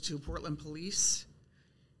opposed to Portland Police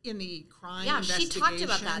in the crime investigation? Yeah, she talked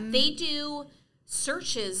about that. They do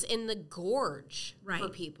searches in the gorge for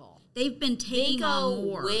people. They've been taking on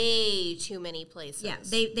more. They go way too many places. Yeah,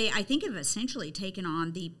 they I think have essentially taken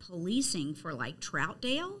on the policing for like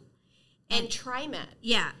Troutdale. And TriMet.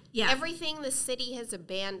 Yeah. Everything the city has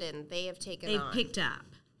abandoned, they have taken on. They've picked up.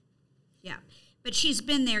 Yeah. But she's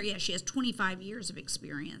been there. Yeah, she has 25 years of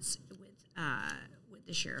experience with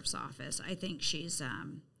the sheriff's office. I think she's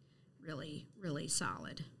really, really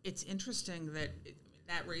solid. It's interesting that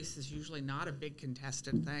that race is usually not a big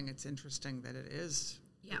contested thing. It's interesting that it is.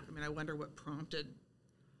 Yeah. I mean, I wonder what prompted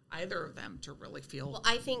either of them to really feel. Well,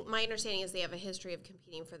 I think my understanding is they have a history of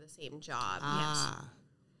competing for the same job. Yes.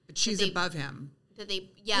 But she's above him. She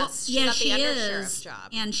got the undersheriff is,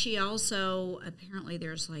 job. And she also, apparently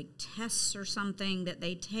there's like tests or something that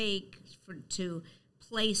they take to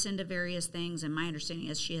place into various things. And my understanding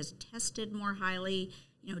is she has tested more highly,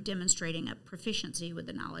 demonstrating a proficiency with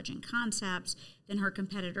the knowledge and concepts than her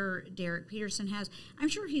competitor, Derek Peterson, has. I'm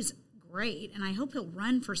sure he's great, and I hope he'll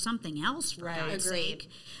run for something else, for God's sake.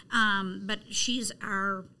 But she's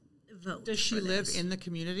our vote. Does she live in the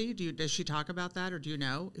community? Does she talk about that, or do you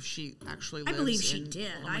know if she actually lives in Multnomah County? I believe she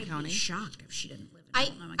did. I'd be shocked if she didn't live in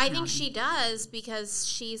Multnomah County. I think she does because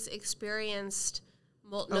she's experienced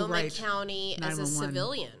Multnomah County as a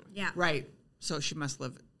civilian. Yeah. Right. So she must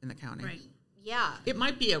live in the county. Right. Yeah. It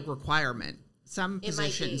might be a requirement. Some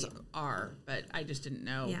positions are, but I just didn't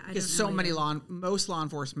know. Yeah, because so many most law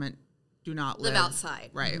enforcement do not live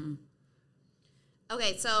outside. Right. Mm-hmm.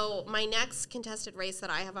 Okay, so my next contested race that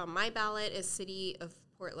I have on my ballot is City of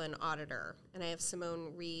Portland Auditor, and I have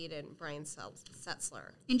Simone Reed and Brian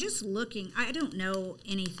Setzler. And just looking, I don't know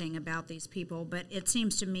anything about these people, but it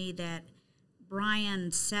seems to me that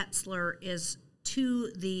Brian Setzler is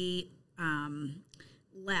to the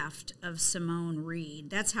left of Simone Reed.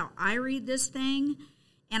 That's how I read this thing.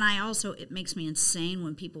 And it makes me insane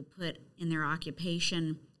when people put in their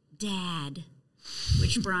occupation, dad,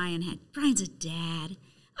 which Brian had. Brian's a dad.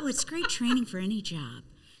 Oh, it's great training for any job.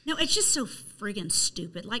 No, it's just so friggin'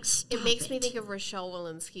 stupid. Like, stop it. Makes me think of Rochelle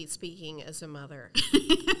Walensky speaking as a mother.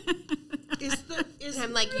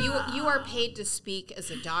 I'm like, you are paid to speak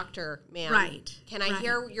as a doctor, ma'am. Right. Can I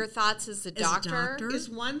hear your thoughts as a doctor? Is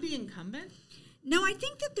one the incumbent? No, I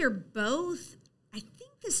think that they're both. I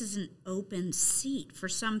think this is an open seat for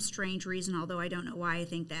some strange reason, although I don't know why I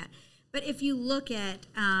think that. But if you look at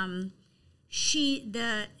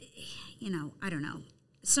I don't know.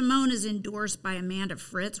 Simone is endorsed by Amanda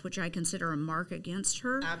Fritz, which I consider a mark against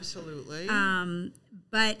her. Absolutely.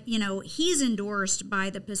 But, he's endorsed by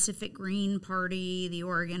the Pacific Green Party, the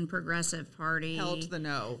Oregon Progressive Party. Held to the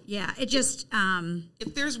no. Yeah, it just...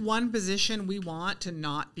 if there's one position we want to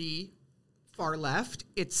not be far left,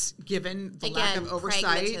 it's given the lack of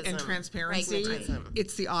oversight and transparency,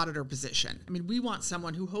 it's the auditor position. I mean, we want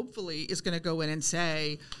someone who hopefully is going to go in and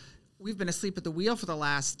say, we've been asleep at the wheel for the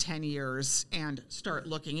last 10 years and start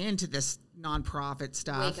looking into this nonprofit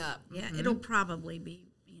stuff. Wake up. Yeah, it'll probably be,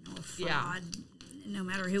 a fraud, no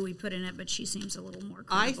matter who we put in it, but she seems a little more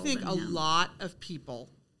credible I think than him. lot of people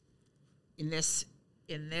in this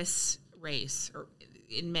race, or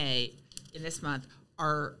in May, in this month,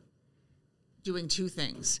 are doing two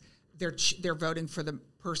things. They're voting for the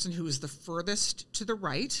person who is the furthest to the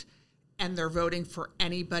right, and they're voting for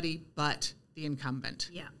anybody but the incumbent.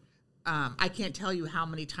 Yeah. I can't tell you how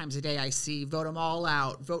many times a day I see vote them all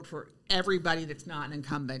out, vote for everybody that's not an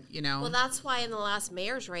incumbent, Well, that's why in the last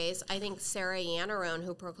mayor's race, I think Sarah Yannerone,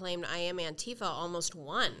 who proclaimed I am Antifa, almost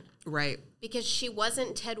won. Right. Because she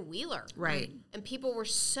wasn't Ted Wheeler. Right. And people were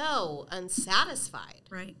so unsatisfied.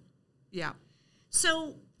 Right. Yeah.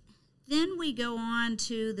 So Then we go on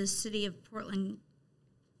to the City of Portland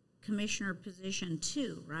Commissioner position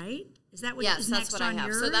 2, right? Is that what yes, is that's next what on I have.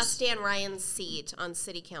 yours? So that's Dan Ryan's seat on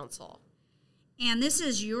City Council. And this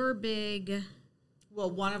is your big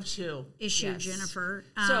one of two issue, yes. Jennifer.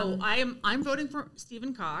 So I'm voting for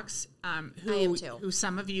Stephen Cox, who I am too. Who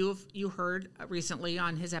some of you heard recently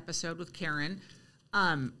on his episode with Karen.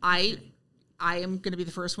 I am going to be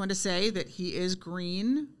the first one to say that he is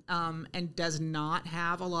green and does not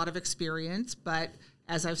have a lot of experience, but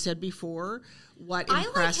as I've said before, what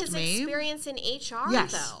impressed me... I like his experience in HR,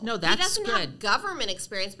 yes, though. No, that's he doesn't good. have government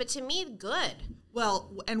experience, but to me, good.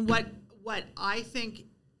 Well, and what I think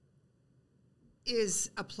is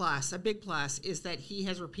a big plus, is that he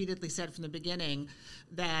has repeatedly said from the beginning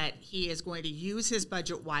that he is going to use his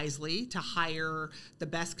budget wisely to hire the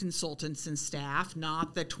best consultants and staff,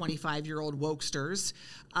 not the 25-year-old wokesters,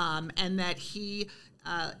 and that he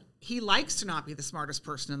likes to not be the smartest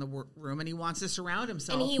person in the room, and he wants to surround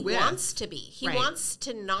himself with. And he wants to be. He right. wants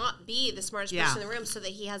to not be the smartest person in the room, so that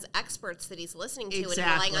he has experts that he's listening to exactly.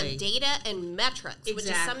 and relying on data and metrics, exactly. which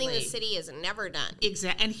is something the city has never done.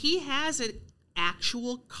 Exactly. And he has an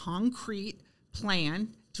actual concrete plan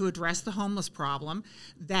to address the homeless problem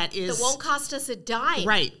that won't cost us a dime.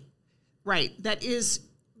 Right. That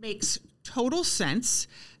makes total sense,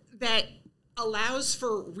 that allows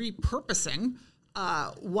for repurposing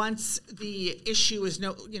once the issue is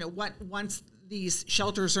once these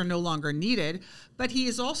shelters are no longer needed. But he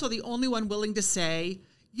is also the only one willing to say,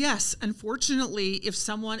 yes, unfortunately, if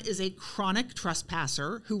someone is a chronic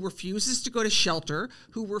trespasser who refuses to go to shelter,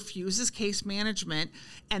 who refuses case management,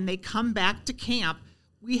 and they come back to camp,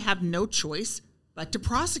 we have no choice but to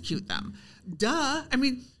prosecute them. Duh. I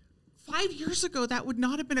mean, 5 years ago, that would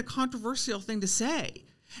not have been a controversial thing to say.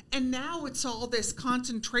 And now it's all this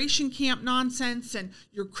concentration camp nonsense, and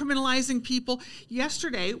you're criminalizing people.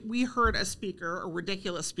 Yesterday, we heard a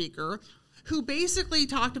ridiculous speaker, who basically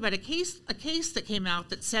talked about a case that came out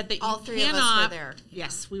that said that all three of us were there.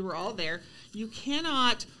 Yes, we were all there. You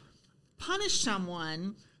cannot punish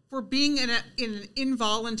someone for being in an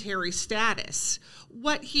involuntary status.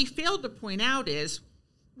 What he failed to point out is,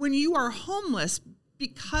 when you are homeless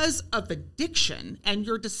because of addiction and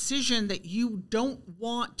your decision that you don't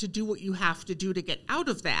want to do what you have to do to get out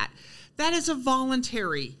of that, that is a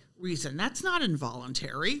voluntary reason. That's not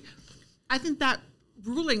involuntary. I think that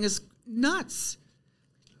ruling is nuts.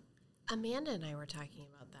 Amanda and I were talking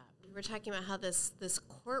about that. We were talking about how this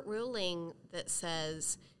court ruling that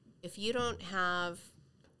says if you don't have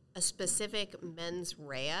a specific mens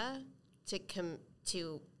rea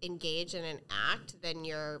to engage in an act, then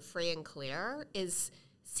you're free and clear,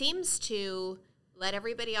 seems to let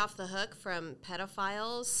everybody off the hook, from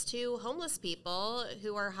pedophiles to homeless people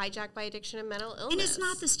who are hijacked by addiction and mental illness. And it's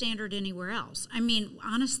not the standard anywhere else. I mean,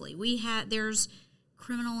 honestly, there's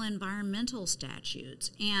criminal environmental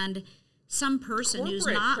statutes, and some person who's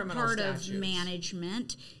not part of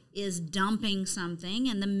management is dumping something,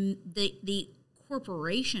 and the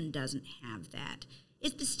corporation doesn't have that.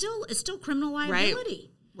 It's still criminal liability.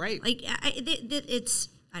 Right. Like it's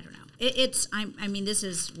I don't know. I mean, this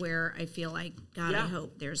is where I feel like, God, I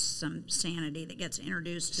hope there's some sanity that gets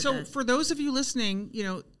introduced to So for those of you listening,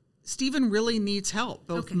 Stephen really needs help,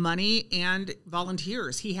 both money and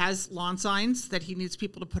volunteers. He has lawn signs that he needs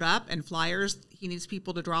people to put up, and flyers he needs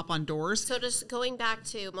people to drop on doors. So just going back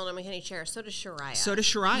to Multnomah County Chair, so does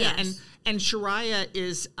Shariah. Yes. And Shariah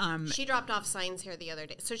is... she dropped off signs here the other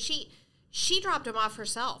day. So she dropped them off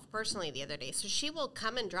herself personally the other day. So she will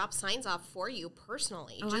come and drop signs off for you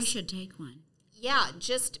personally. Oh, I should take one. Yeah,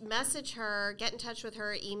 just message her, get in touch with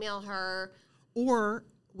her, email her. Or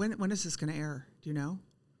when is this going to air? Do you know?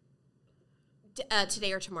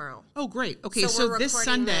 Today or tomorrow. Oh, great. Okay, so we're this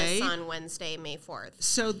Sunday, this on Wednesday, May 4th.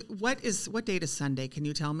 So what date is Sunday? Can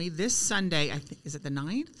you tell me? This Sunday, I think, is it the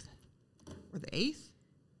 9th or the 8th?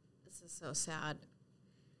 This is so sad.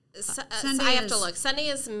 Sunday I have to look. Sunday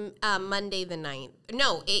is Monday the 9th.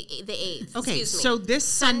 No, the 8th. Okay, Excuse me. so this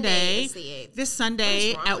Sunday is the 8th. This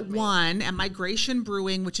Sunday What is wrong at with me? 1 at Migration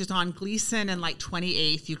Brewing, which is on Gleason and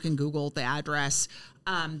 28th. You can Google the address.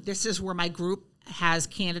 This is where my group has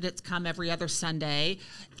candidates come every other Sunday.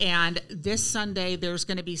 And this Sunday, there's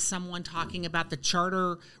going to be someone talking about the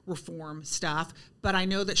charter reform stuff. But I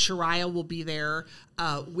know that Shariah will be there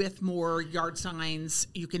with more yard signs.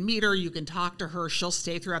 You can meet her. You can talk to her. She'll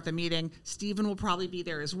stay throughout the meeting. Stephen will probably be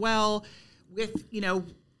there as well with,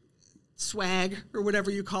 swag or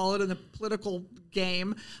whatever you call it in the political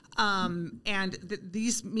game. And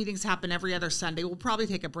these meetings happen every other Sunday. We'll probably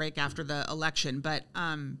take a break after the election, but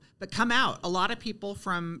come out. A lot of people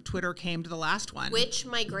from Twitter came to the last one. Which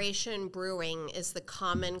migration brewing is the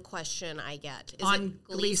common question I get? Is on it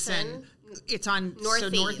Gleason? It's on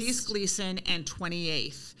Northeast. Northeast Gleason and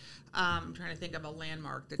 28th. I'm trying to think of a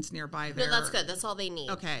landmark that's nearby there. No, that's good. That's all they need.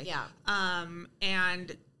 Okay. Yeah.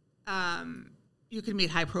 And you can meet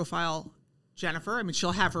high-profile Jennifer. I mean,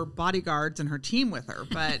 she'll have her bodyguards and her team with her,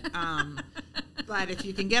 but if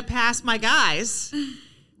you can get past my guys,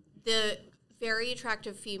 the very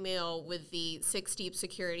attractive female with the 6 Deep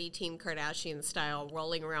security team Kardashian style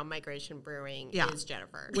rolling around Migration Brewing is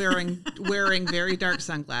Jennifer. wearing very dark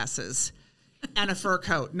sunglasses and a fur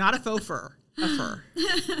coat, not a faux fur, a fur.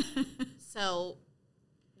 So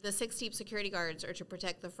the 6 Deep security guards are to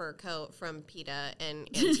protect the fur coat from PETA and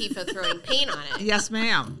Antifa throwing paint on it. Yes,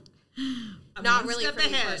 ma'am. Not really for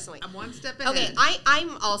me personally. I'm one step ahead. Okay,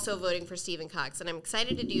 I'm also voting for Stephen Cox, and I'm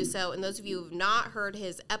excited to do so. And those of you who have not heard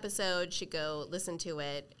his episode should go listen to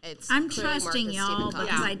it. I'm trusting y'all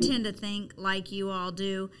because I tend to think like you all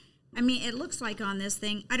do. I mean, it looks like on this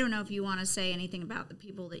thing, I don't know if you want to say anything about the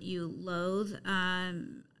people that you loathe,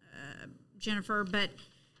 Jennifer, but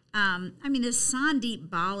I mean, this Sandeep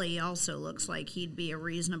Bali also looks like he'd be a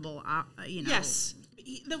reasonable, yes.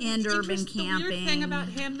 End urban camping. The weird thing about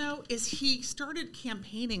him, though, is he started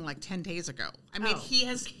campaigning like 10 days ago. I mean, he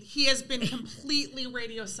has been completely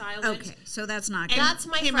radio silent. Okay, so that's not good. That's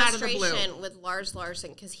my frustration with Lars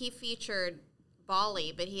Larson, because he featured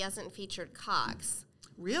Bali, but he hasn't featured Cox.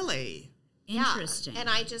 Really? Interesting. Yeah, and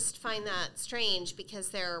I just find that strange because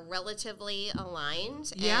they're relatively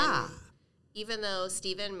aligned. Yeah. And even though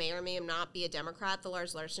Stephen may or may not be a Democrat, the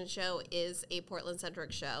Lars Larson show is a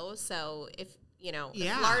Portland-centric show. So if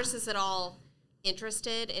Lars is at all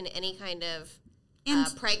interested in any kind of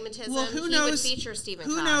pragmatism, would feature Stephen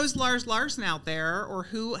Cox. Who knows Lars Larson out there, or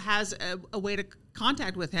who has a way to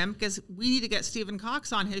contact with him, because we need to get Stephen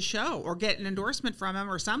Cox on his show or get an endorsement from him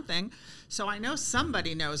or something. So I know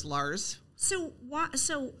somebody knows Lars. So what?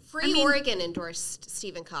 So Oregon endorsed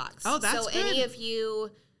Stephen Cox. Oh, that's good. So any of you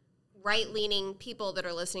right-leaning people that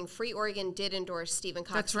are listening, Free Oregon did endorse Stephen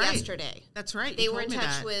Cox yesterday. That's right. They were in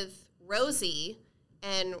touch with Rosie,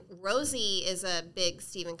 and Rosie is a big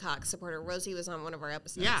Stephen Cox supporter. Rosie was on one of our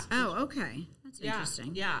episodes. Yeah. Oh, okay. That's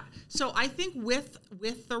interesting. Yeah. So I think with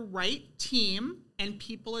the right team and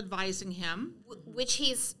people advising him, which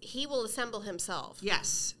he will assemble himself.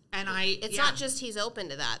 Yes. And it's not just he's open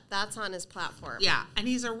to that. That's on his platform. Yeah. And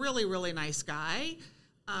he's a really, really nice guy.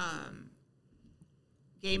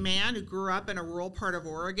 Gay man who grew up in a rural part of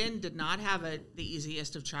Oregon, did not have the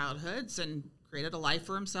easiest of childhoods, and created a life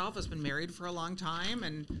for himself, has been married for a long time,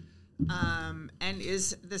 and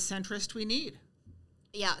is the centrist we need.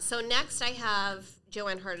 Yeah, so next I have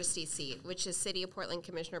Joanne Hardesty's seat, which is City of Portland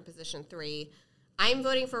Commissioner Position 3. I'm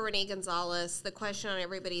voting for Renee Gonzalez. The question on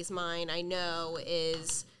everybody's mind, I know,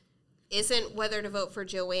 isn't whether to vote for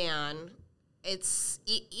Joanne. It's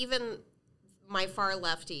even my far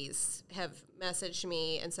lefties have messaged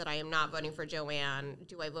me and said, I am not voting for Joanne.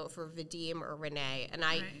 Do I vote for Vadim or Renee? And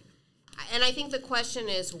I think the question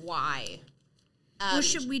is why. Well,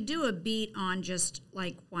 should we do a beat on just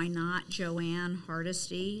like why not Joanne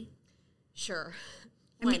Hardesty? Sure.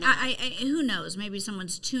 I mean, I who knows? Maybe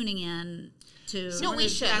someone's tuning in to. No, we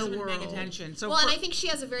should. Paying attention. So and I think she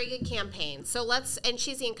has a very good campaign. So and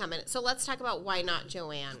she's the incumbent. So let's talk about why not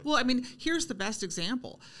Joanne. Well, I mean, here's the best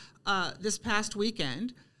example. This past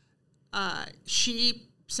weekend, she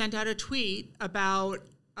sent out a tweet about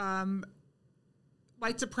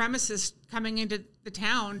white supremacists coming into the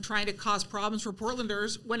town trying to cause problems for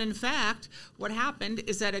Portlanders, when in fact what happened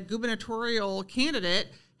is that a gubernatorial candidate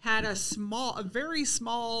had a very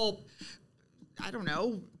small, I don't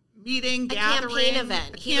know, meeting, gathering. Campaign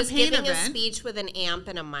event. He was giving a speech with an amp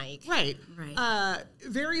and a mic. Right.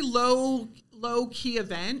 Very low-key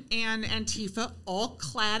event, and Antifa, all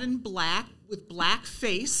clad in black with black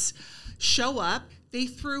face, show up. They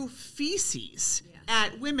threw feces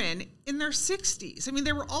at women in their 60s. I mean,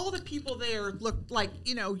 there were all the people there looked like,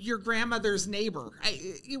 your grandmother's neighbor.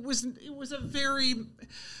 It was a very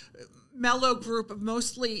mellow group of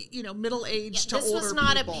mostly, middle-aged to older people. This was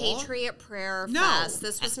not a Patriot Prayer Fest.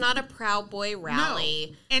 This was not a Proud Boy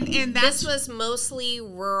rally. No. And this was mostly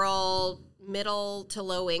rural, middle to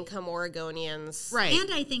low-income Oregonians. Right.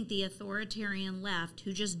 And I think the authoritarian left,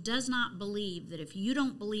 who just does not believe that if you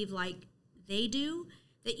don't believe like they do,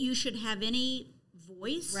 that you should have any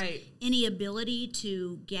voice, any ability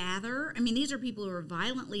to gather. I mean, these are people who are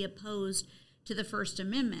violently opposed to the First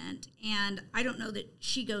Amendment. And I don't know that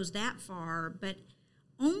she goes that far, but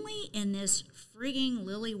only in this frigging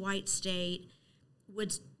lily white state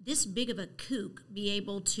would this big of a kook be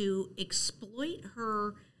able to exploit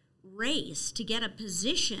her race to get a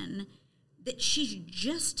position that she's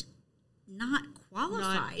just not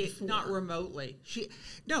qualified for. Not remotely.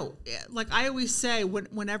 Like I always say,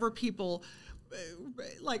 whenever people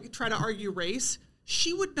like try to argue race,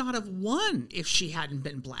 she would not have won if she hadn't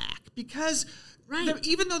been black, because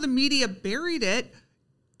even though the media buried it,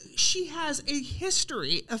 she has a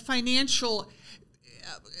history of financial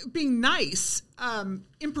being nice,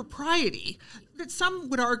 impropriety that some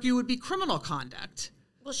would argue would be criminal conduct.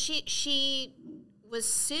 Well, she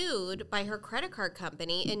was sued by her credit card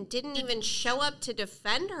company and didn't even show up to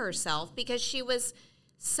defend herself because she was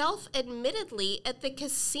self-admittedly at the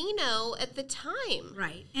casino at the time.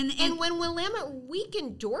 Right. And when Willamette Week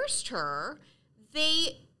endorsed her,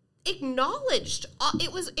 they acknowledged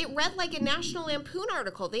it read like a National Lampoon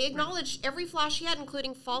article. They acknowledged every flaw she had,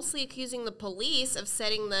 including falsely accusing the police of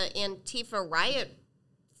setting the Antifa riot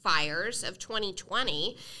fires of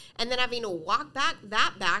 2020, and then having to walk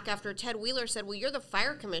back after Ted Wheeler said, well, you're the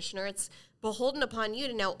fire commissioner, it's beholden upon you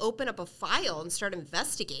to now open up a file and start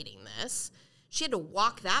investigating this. She had to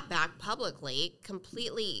walk that back publicly,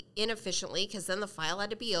 completely inefficiently, because then the file had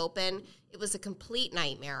to be open. It was a complete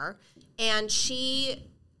nightmare. And she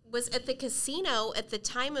was at the casino at the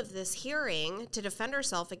time of this hearing to defend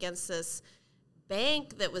herself against this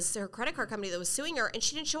bank that was her credit card company that was suing her, and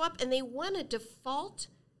she didn't show up, and they won a default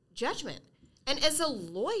judgment. And as a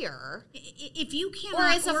lawyer, if you can't, or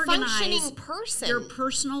as a functioning person, your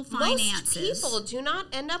personal finances, most people do not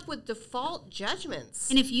end up with default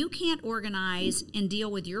judgments. And if you can't organize and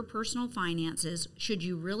deal with your personal finances, should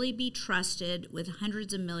you really be trusted with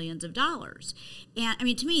hundreds of millions of dollars? And I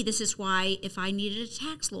mean, to me, this is why if I needed a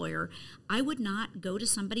tax lawyer, I would not go to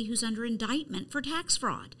somebody who's under indictment for tax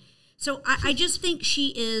fraud. So I just think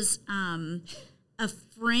she is a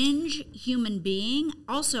fringe human being.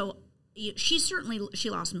 Also, she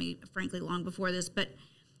lost me, frankly, long before this, but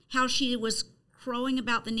how she was crowing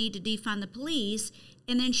about the need to defund the police,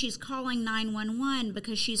 and then she's calling 911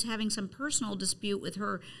 because she's having some personal dispute with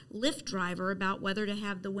her Lyft driver about whether to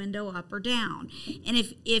have the window up or down. And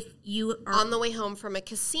if you are on the way home from a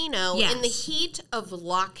casino in the heat of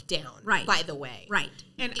lockdown, by the way. Right.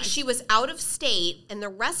 And she was out of state, and the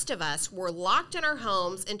rest of us were locked in our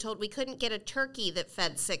homes and told we couldn't get a turkey that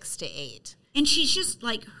fed 6 to 8. And she's just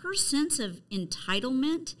like, her sense of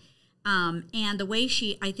entitlement and the way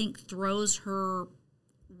she, I think, throws her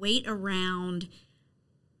weight around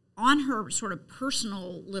on her sort of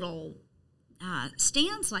personal little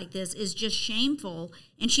stands like this is just shameful.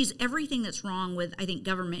 And she's everything that's wrong with, I think,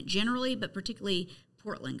 government generally, but particularly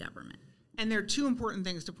Portland government. And there are two important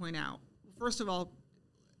things to point out. First of all,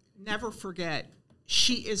 never forget,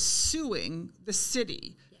 she is suing the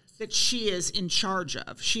city that she is in charge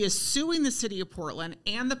of. She is suing the city of Portland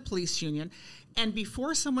and the police union. And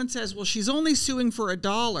before someone says, well, she's only suing for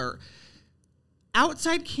 $1,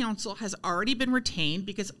 outside counsel has already been retained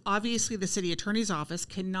because obviously the city attorney's office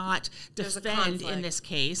cannot defend in this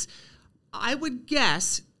case. I would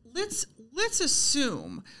guess, let's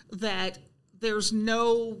assume that there's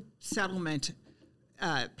no settlement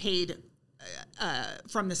paid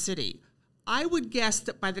from the city. I would guess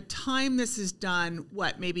that by the time this is done,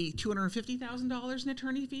 maybe $250,000 in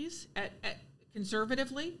attorney fees,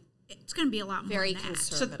 conservatively? It's going to be a lot more Very than that.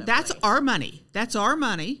 So that's our money. That's our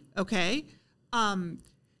money, okay? And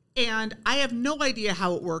I have no idea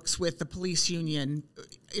how it works with the police union,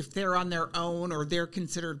 if they're on their own or they're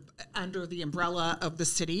considered under the umbrella of the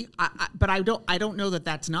city. But I don't know that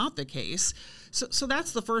that's not the case. So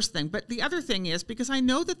that's the first thing. But the other thing is, because I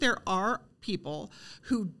know that there are people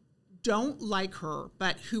who don't like her,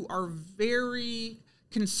 but who are very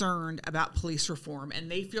concerned about police reform, and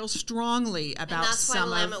they feel strongly about and that's why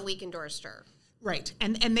Willamette Week endorsed her. Right,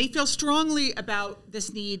 and they feel strongly about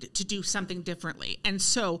this need to do something differently. And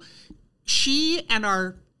so she and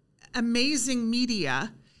our amazing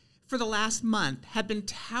media for the last month have been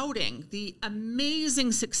touting the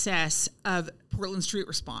amazing success of Portland Street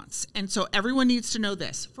Response. And so everyone needs to know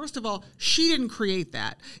this. First of all, she didn't create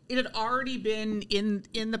that. It had already been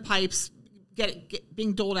in the pipes,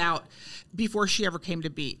 being doled out before she ever came to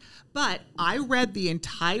be. But I read the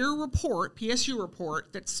entire report, PSU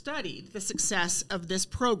report, that studied the success of this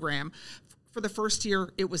program for the first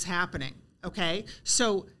year it was happening, okay?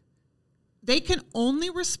 So they can only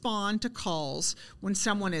respond to calls when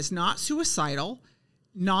someone is not suicidal,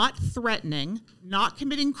 not threatening, not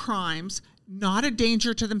committing crimes, not a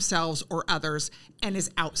danger to themselves or others, and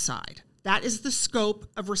is outside. That is the scope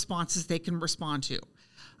of responses they can respond to.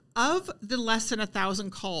 Of the less than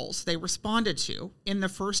 1,000 calls they responded to in the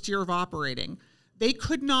first year of operating, they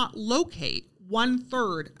could not locate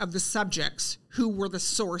 1/3 of the subjects who were the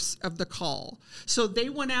source of the call. So they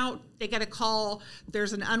went out, they got a call,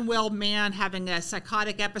 there's an unwell man having a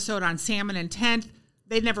psychotic episode on Salmon and 10th.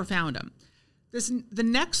 They never found him. The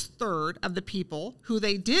next third of the people who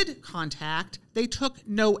they did contact, they took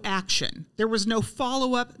no action. There was no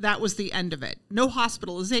follow-up. That was the end of it. No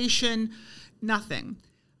hospitalization, nothing.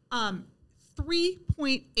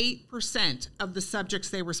 3.8% of the subjects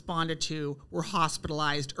they responded to were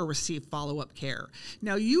hospitalized or received follow-up care.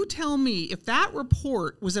 Now, you tell me, if that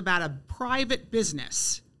report was about a private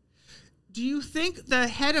business, do you think the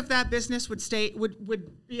head of that business would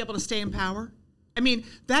be able to stay in power? I mean,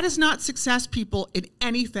 that is not success, people, in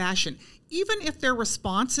any fashion. Even if their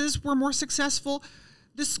responses were more successful,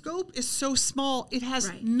 the scope is so small, it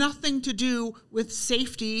has nothing to do with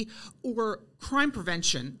safety or crime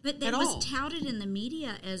prevention But that was touted in the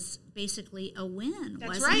media as basically a win,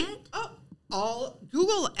 wasn't it? Oh,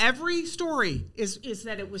 Google every story is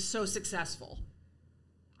that it was so successful.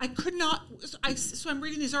 I could not, so I'm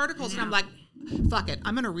reading these articles and I'm like, fuck it,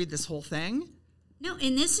 I'm going to read this whole thing. No,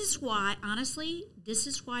 and this is why, honestly,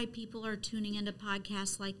 people are tuning into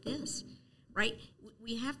podcasts like this, right?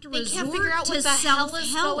 We have to resort can't figure out to what the hell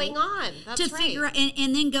is going on. That's to figure out,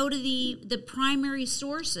 and then go to the primary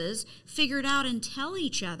sources, figure it out, and tell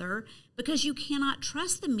each other, because you cannot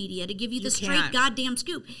trust the media to give you the straight goddamn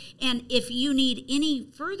scoop. And if you need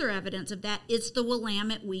any further evidence of that, it's the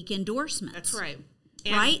Willamette Week endorsements. That's right.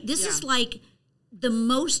 Right? This is like the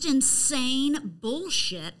most insane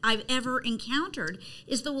bullshit I've ever encountered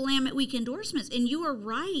is the Willamette Week endorsements. And you are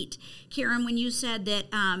right, Karen, when you said that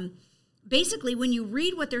basically when you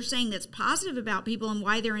read what they're saying that's positive about people and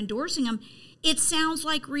why they're endorsing them, it sounds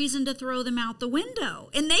like reason to throw them out the window.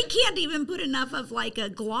 And they can't even put enough of like a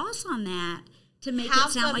gloss on that to make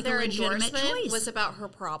it sound like a legitimate choice. Was about her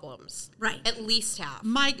problems. Right. At least half.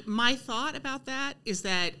 My thought about that is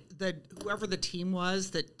that whoever the team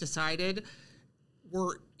was that decided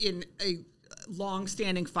were in a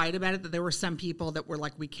long-standing fight about it, that there were some people that were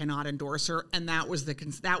like, we cannot endorse her, and that was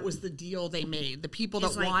the deal they made. The people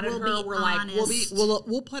that wanted her were like,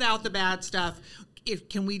 we'll put out the bad stuff.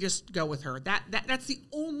 Can we just go with her? That's the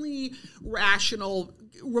only rational,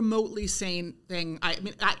 remotely sane thing.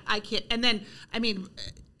 I can't. And then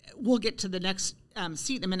we'll get to the next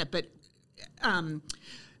seat in a minute, but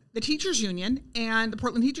the teachers union and the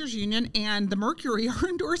Portland Teachers Union and the Mercury are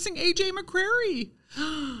endorsing AJ McCrary.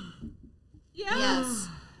 Yes.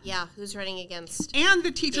 Yeah, who's running against? And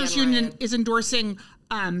the teachers union is endorsing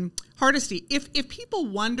Hardesty. If people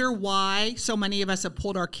wonder why so many of us have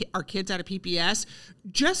pulled our kids out of PPS,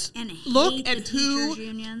 just look at who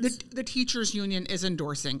the teachers union is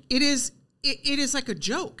endorsing. It is like a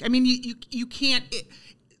joke. I mean, you can't.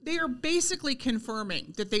 They are basically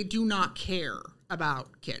confirming that they do not care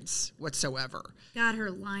about kids whatsoever. God, her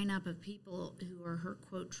lineup of people who are her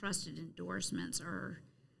quote trusted endorsements are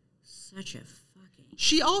such a fucking.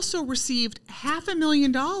 She also received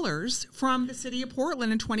 $500,000 from the city of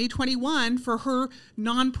Portland in 2021 for her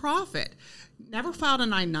nonprofit. Never filed a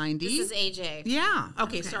 990. This is AJ. Yeah.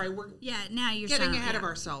 Okay. Sorry. Now you're getting ahead of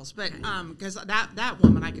ourselves, but because that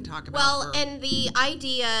woman I could talk about. Well, and the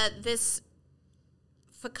idea, this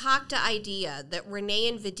fakakta idea that Renee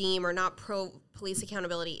and Vadim are not pro police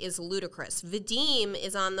accountability is ludicrous. Vadim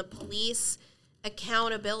is on the police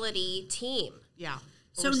accountability team. Yeah.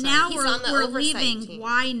 So now we're leaving. Team.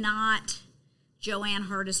 Why not Joanne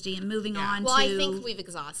Hardesty and moving on to... Well, I think we've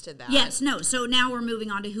exhausted that. Yes, no. So now we're moving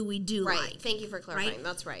on to who we do like. Right. Thank you for clarifying. Right?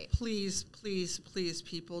 That's right. Please,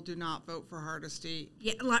 people, do not vote for Hardesty.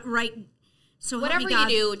 Yeah, right. So whatever you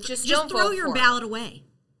do, just don't throw vote your for ballot away.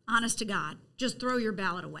 Honest to God. Just throw your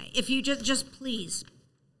ballot away. If you just please,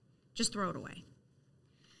 just throw it away.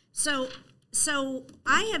 So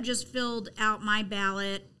I have just filled out my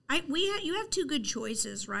ballot. You have two good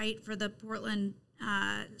choices, right, for the Portland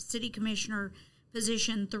City Commissioner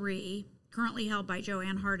position 3, currently held by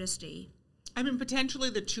Joanne Hardesty. I mean, potentially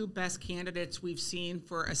the two best candidates we've seen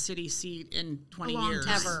for a city seat in 20 years.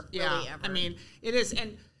 Ever. Yeah. Really ever. I mean, it is.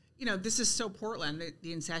 And, this is so Portland,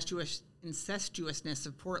 the incestuousness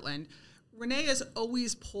of Portland. Renee has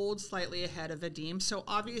always pulled slightly ahead of Vadim, so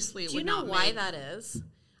obviously it would not. Do you know why that is?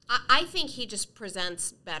 I think he just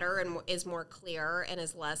presents better and is more clear and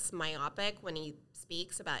is less myopic when he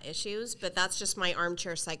speaks about issues. But that's just my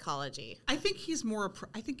armchair psychology. I think he's more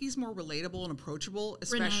relatable and approachable.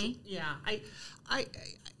 Especially, Renee? Yeah.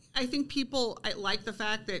 I think people like the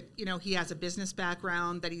fact that, he has a business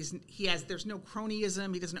background, that there's no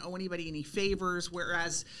cronyism, he doesn't owe anybody any favors,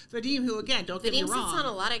 whereas Vadim, who, again, don't get me wrong. Vadim sits on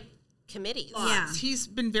a lot of committees. Yeah. He's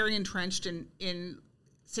been very entrenched in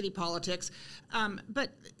city politics. But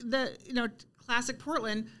classic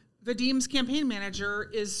Portland, Vadim's campaign manager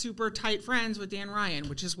is super tight friends with Dan Ryan,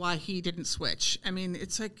 which is why he didn't switch. I mean,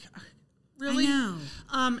 it's like, really? I know.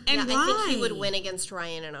 I think he would win against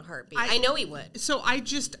Ryan in a heartbeat. I know he would. So I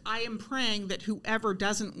am praying that whoever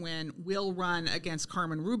doesn't win will run against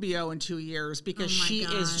Carmen Rubio in 2 years, because she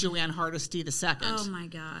is Joanne Hardesty II. Oh, my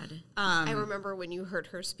God. I remember when you heard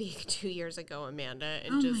her speak 2 years ago, Amanda.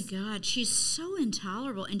 My God. She's so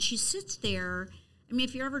intolerable. And she sits there. I mean,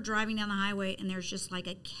 if you're ever driving down the highway and there's just like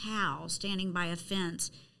a cow standing by a fence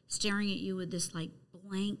staring at you with this like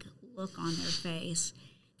blank look on their face,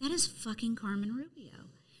 that is fucking Carmen Rubio.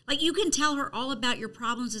 Like, you can tell her all about your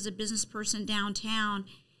problems as a business person downtown,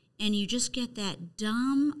 and you just get that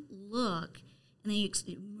dumb look, and then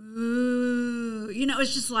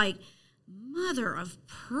it's just like, mother of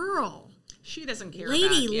pearl. She doesn't care.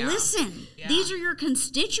 Lady, listen. Yeah. These are your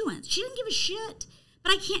constituents. She doesn't give a shit.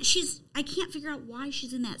 But I can't figure out why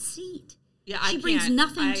she's in that seat. Yeah, she brings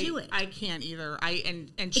nothing to it. I can't either.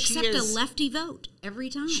 Except she is a lefty vote every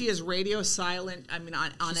time. She is radio silent. I mean,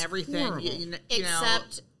 on everything.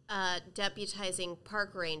 Except deputizing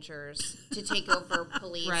park rangers to take over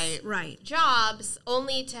police right jobs,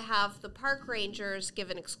 only to have the park rangers give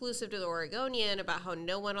an exclusive to the Oregonian about how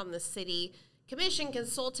no one on the city commission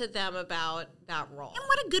consulted them about that role. And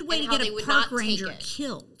what a good way to get a park ranger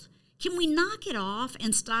killed. Can we knock it off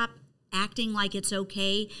and stop acting like it's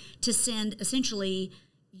okay to send essentially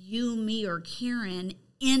you, me, or Karen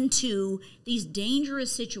into these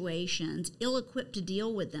dangerous situations, ill-equipped to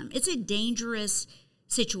deal with them? It's a dangerous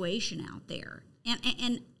situation out there.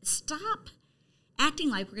 And stop acting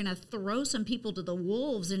like we're going to throw some people to the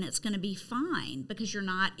wolves and it's going to be fine because you're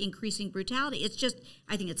not increasing brutality. It's just,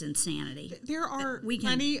 I think it's insanity. There are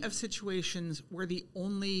plenty of situations where the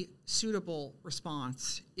only suitable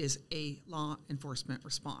response is a law enforcement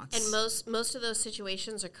response. And most of those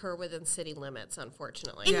situations occur within city limits,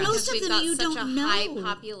 unfortunately. And most of them you don't know. We've got such a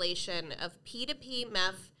high population of P2P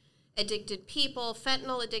meth addicted people,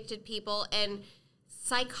 fentanyl addicted people, and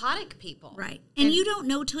psychotic people. Right. And you don't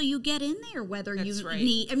know till you get in there whether you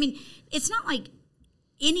need... I mean, it's not like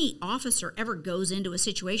any officer ever goes into a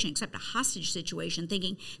situation, except a hostage situation,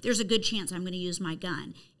 thinking there's a good chance I'm going to use my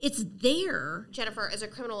gun. It's there. Jennifer, as a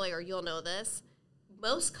criminal lawyer, you'll know this.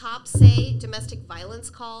 Most cops say domestic violence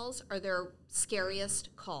calls are their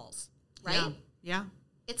scariest calls, right? Yeah.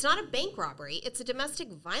 It's not a bank robbery. It's a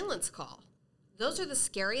domestic violence call. Those are the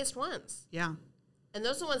scariest ones. Yeah. And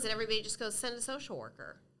those are the ones that everybody just goes, send a social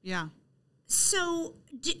worker. Yeah. So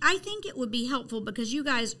I think it would be helpful, because you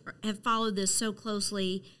guys have followed this so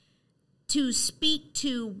closely, to speak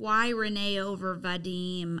to why Renee over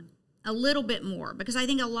Vadim a little bit more. Because I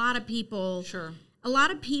think a lot of people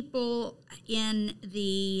in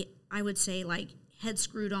the, I would say, like, head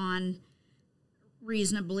screwed on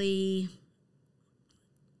reasonably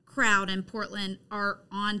crowd in Portland are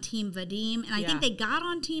on Team Vadim. And I think they got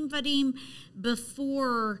on Team Vadim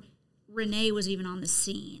before Renee was even on the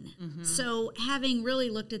scene. Mm-hmm. So having really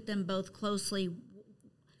looked at them both closely,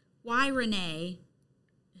 why Renee,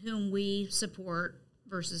 whom we support,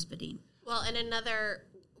 versus Vadim? Well, and another,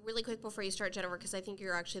 really quick before you start, Jennifer, because I think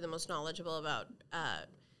you're actually the most knowledgeable about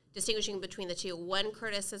distinguishing between the two. One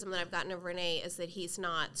criticism that I've gotten of Renee is that he's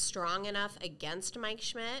not strong enough against Mike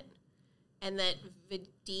Schmidt, and that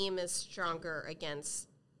Vadim is stronger against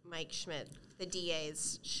Mike Schmidt, the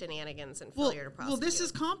DA's shenanigans and failure to prosecute. Well, this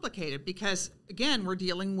is complicated because, again, we're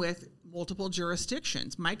dealing with multiple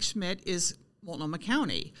jurisdictions. Mike Schmidt is Multnomah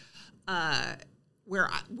County. Where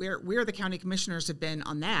the county commissioners have been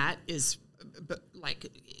on that is,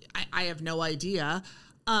 I have no idea.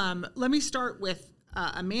 Let me start with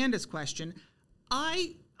Amanda's question.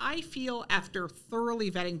 I feel, after thoroughly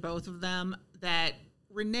vetting both of them, that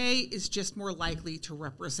Renee is just more likely to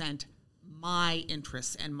represent my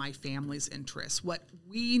interests and my family's interests. What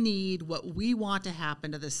we need, what we want to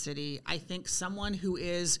happen to the city. I think someone who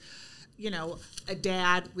is, a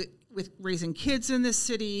dad with raising kids in this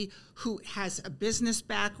city, who has a business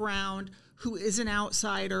background, who is an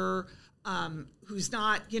outsider, who's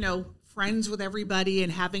not, friends with everybody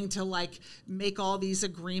and having to make all these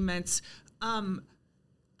agreements. That's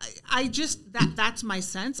my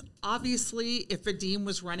sense. Obviously, if Vadim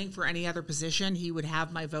was running for any other position, he would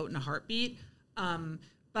have my vote in a heartbeat.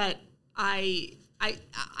 But I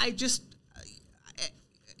just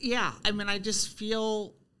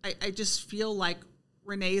feel like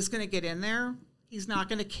Renee is going to get in there He's not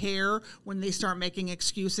going to care when they start making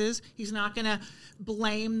excuses. He's not going to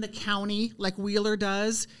blame the county like Wheeler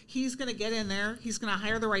does. He's going to get in there. He's going to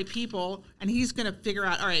hire the right people, and he's going to figure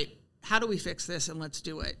out, all right, how do we fix this, and let's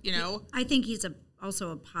do it, you know? I think he's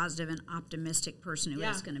also a positive and optimistic person who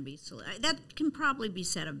is going to be that can probably be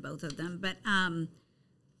said of both of them, but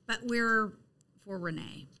we're for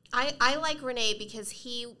Renee. I like Renee because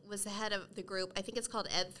he was the head of the group, I think it's called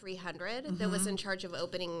Ed 300, that was in charge of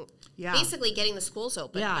opening, basically getting the schools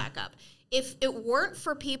open back up. If it weren't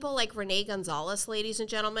for people like Renee Gonzalez, ladies and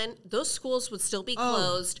gentlemen, those schools would still be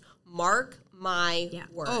closed. Mark my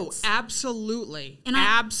words. Oh, absolutely.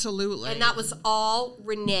 Absolutely. And that was all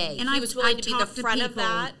Renee. And he was willing to be the front of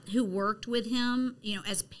that. Who worked with him, you know,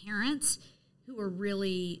 as parents who were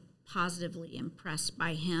really positively impressed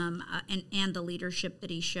by him and the leadership that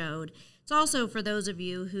he showed. It's also for those of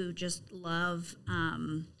you who just love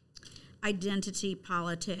identity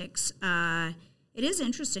politics. It is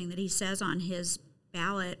interesting that he says on his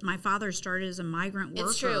ballot, my father started as a migrant worker.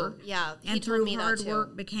 It's true, yeah. And through hard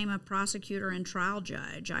work became a prosecutor and trial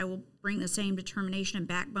judge. I will bring the same determination and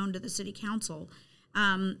backbone to the city council,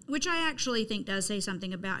 which I actually think does say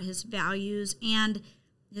something about his values and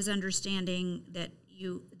his understanding that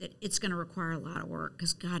it's going to require a lot of work,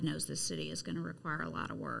 because God knows this city is going to require a lot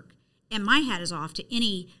of work. And my hat is off to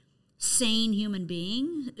any sane human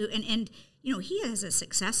being. And you know, he has a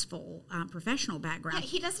successful professional background. Yeah,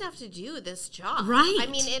 he doesn't have to do this job. Right. I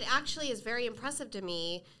mean, it actually is very impressive to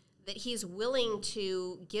me that he's willing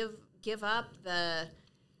to give up the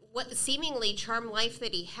what seemingly charmed life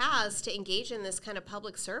that he has to engage in this kind of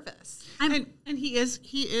public service. And he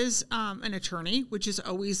is an attorney, which is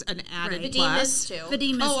always an added Vadim plus. is too.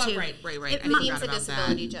 Vadim is too. Right. Vadim's a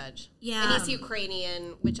disability judge. Yeah. And he's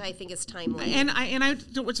Ukrainian, which I think is timely. And I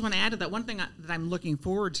just want to add to that. One thing that I'm looking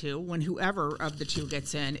forward to when whoever of the two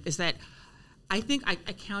gets in is that I think I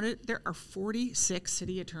counted, there are 46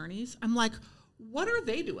 city attorneys. I'm like, what are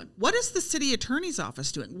they doing? What is the city attorney's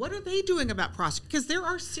office doing? What are they doing about prosecuting? Because there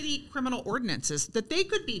are city criminal ordinances that they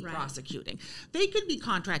could be prosecuting. They could be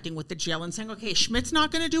contracting with the jail and saying, okay, Schmidt's not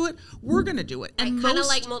going to do it. We're going to do it. And kind of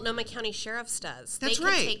like Multnomah County Sheriff's does. That's they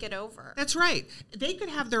could take it over. That's right. They could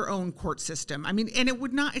have their own court system. I mean, and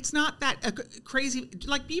it's not that crazy.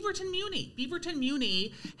 Like Beaverton Muni. Beaverton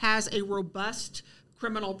Muni has a robust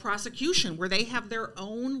criminal prosecution where they have their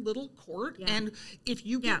own little court, and if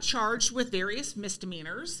you get charged with various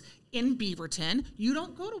misdemeanors in Beaverton, you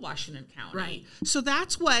don't go to Washington County. Right. So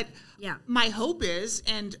that's what my hope is,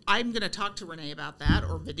 and I'm going to talk to Renee about that,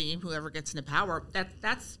 or Vadim, whoever gets into power.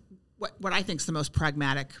 That's what I think is the most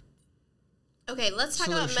pragmatic. Okay, let's talk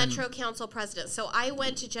about Metro Council president. So I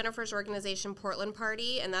went to Jennifer's organization, Portland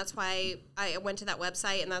Party, and that's why I went to that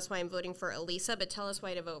website, and that's why I'm voting for Elisa. But tell us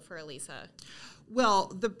why to vote for Elisa. Well,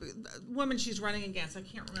 the woman she's running against, I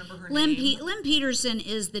can't remember her name. Lynn Peterson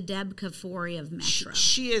is the Deb Kafori of Metro.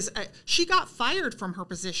 She is. She got fired from her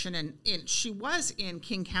position, she was in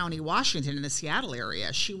King County, Washington, in the Seattle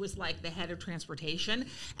area. She was like the head of transportation,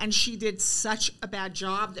 and she did such a bad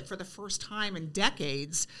job that for the first time in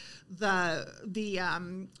decades, the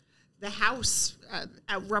House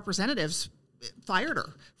representatives fired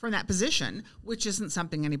her from that position, which isn't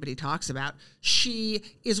something anybody talks about. She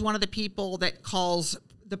is one of the people that calls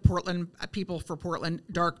the Portland people for Portland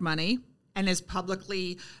dark money and has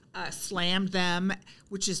publicly slammed them,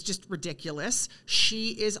 which is just ridiculous. She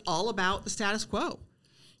is all about the status quo.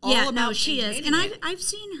 She is. And I've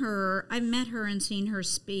seen her, I've met her and seen her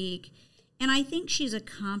speak, and I think she's a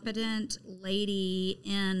competent lady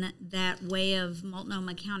in that way of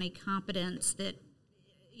Multnomah County competence that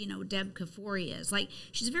Deb Kafori is. Like,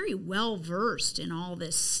 she's very well versed in all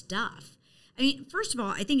this stuff. I mean, first of all,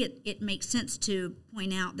 I think it makes sense to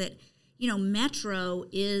point out that, Metro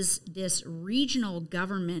is this regional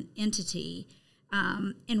government entity,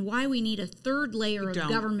 and why we need a third layer of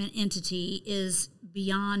government entity is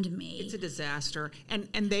beyond me. It's a disaster, and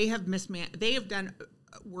they have done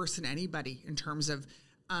worse than anybody in terms of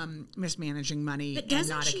mismanaging money and not accounting.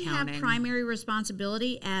 But doesn't she have primary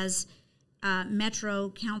responsibility as Metro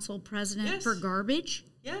Council president for garbage?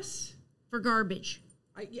 Yes. For garbage.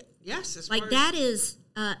 Yes.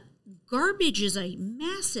 Garbage is a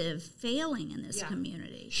massive failing in this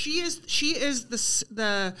community. She is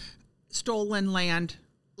the stolen land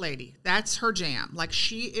lady. That's her jam. Like,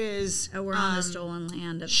 she is. Oh, we're on the stolen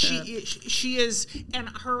land of she is, and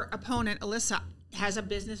her opponent Alyssa has a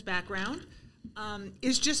business background.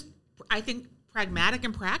 Is just, I think, pragmatic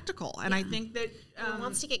and practical, and I think that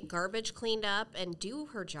wants to get garbage cleaned up and do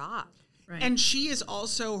her job. Right. And she is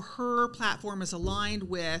also, her platform is aligned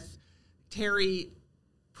with Terry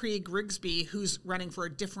Prieg-Rigsby, who's running for a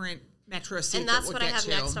different Metro seat. And that's what I have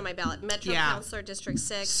next on my ballot. Metro Councilor District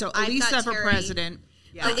 6. So Elisa for president.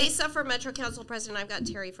 Yeah. Elisa for Metro Council president. I've got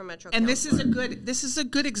Terry for Metro Council. And this is a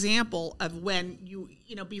good example of when you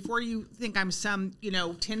before you think I'm some,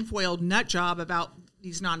 tinfoil nut job about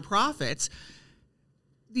these nonprofits,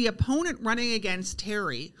 the opponent running against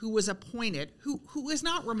Terry, who was appointed, who is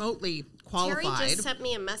not remotely qualified. Terry just sent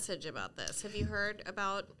me a message about this. Have you heard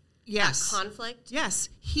about that conflict? Yes.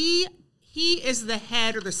 He is the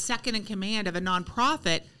head or the second in command of a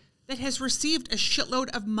nonprofit that has received a shitload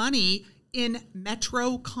of money in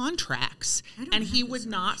Metro contracts, and he would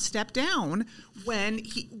not step down when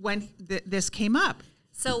this came up.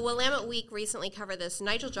 So Willamette Week recently covered this.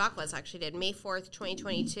 Nigel Jacques actually did, May 4th,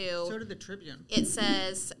 2022. So did the Tribune. It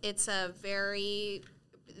says Terry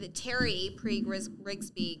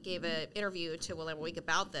Prieg-Rigsby gave an interview to Willamette Week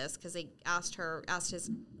about this because they asked his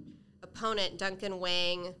opponent, Duncan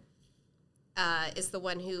Wang, is the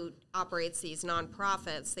one who operates these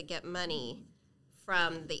nonprofits that get money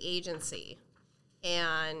from the agency.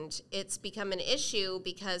 And it's become an issue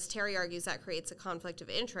because Terry argues that creates a conflict of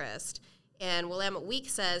interest. And Willamette Week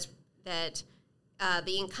says that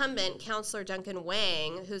the incumbent, Councilor Duncan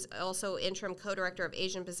Wang, who's also interim co-director of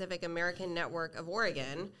Asian Pacific American Network of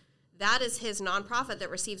Oregon, that is his nonprofit that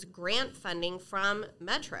receives grant funding from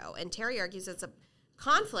Metro. And Terry argues it's a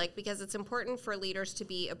conflict because it's important for leaders to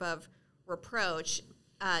be above reproach.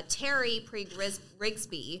 Terry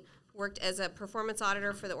Prieg-Rigsby worked as a performance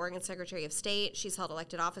auditor for the Oregon Secretary of State. She's held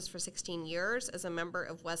elected office for 16 years as a member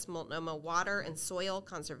of West Multnomah Water and Soil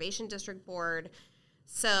Conservation District Board.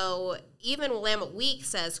 So even Willamette Week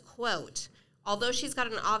says, quote, although she's got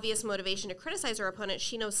an obvious motivation to criticize her opponent,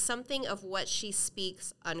 she knows something of what she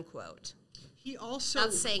speaks, unquote.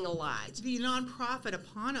 That's saying a lot. The nonprofit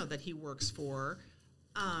Apano that he works for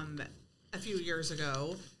a few years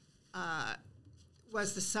ago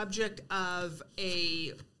was the subject of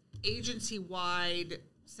a agency-wide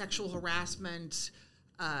sexual harassment,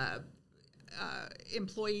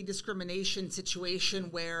 employee discrimination situation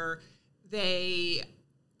where they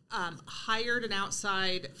hired an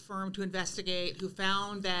outside firm to investigate who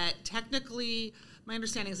found that my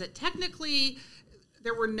understanding is that technically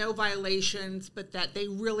there were no violations, but that they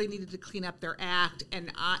really needed to clean up their act.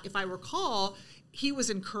 And if I recall, he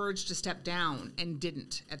was encouraged to step down and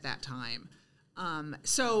didn't at that time.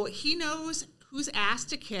 So he knows who's asked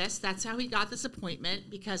to kiss. That's how he got this appointment,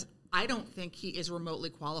 because I don't think he is remotely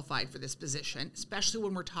qualified for this position, especially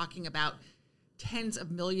when we're talking about tens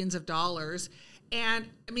of millions of dollars. And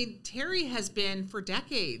I mean, Terry has been for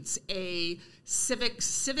decades a civic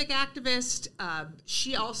activist.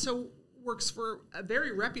 She also works for a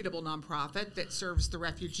very reputable nonprofit that serves the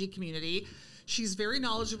refugee community. She's very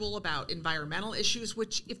knowledgeable about environmental issues,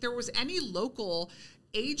 which if there was any local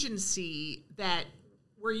agency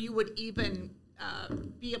where you would even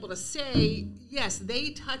be able to say, yes, they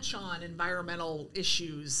touch on environmental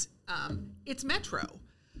issues, it's Metro.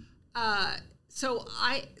 So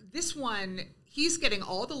this one, he's getting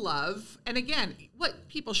all the love. And again, what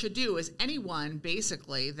people should do is anyone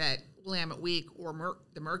basically that Willamette Week or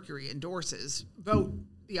the Mercury endorses, vote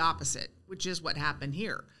the opposite, which is what happened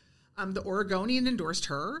here. The Oregonian endorsed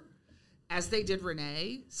her, as they did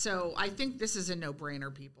Renee. So I think this is a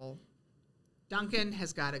no-brainer, people. Duncan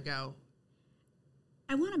has got to go.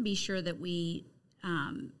 I want to be sure that we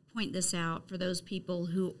point this out for those people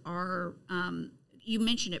who are, you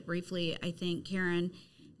mentioned it briefly, I think, Karen,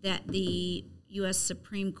 that the U.S.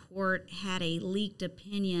 Supreme Court had a leaked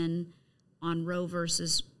opinion on Roe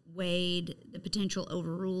versus Wade, the potential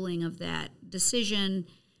overruling of that decision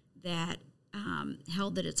that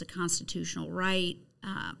held that it's a constitutional right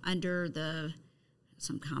under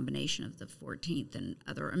some combination of the 14th and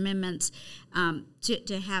other amendments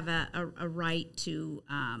to have a right to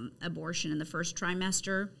abortion in the first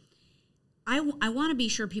trimester. I want to be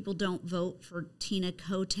sure people don't vote for Tina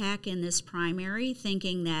Kotek in this primary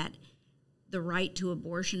thinking that the right to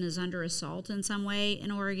abortion is under assault in some way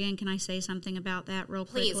in Oregon. Can I say something about that real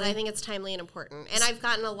quickly? Please, I think it's timely and important. And I've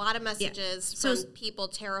gotten a lot of messages from people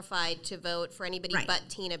terrified to vote for anybody but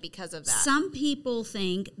Tina because of that. Some people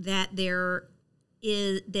think that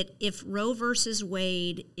that if Roe versus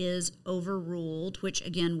Wade is overruled, which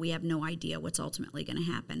again we have no idea what's ultimately going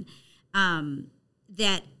to happen,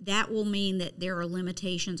 that will mean that there are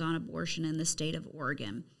limitations on abortion in the state of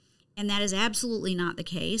Oregon. And that is absolutely not the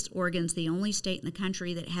case. Oregon's the only state in the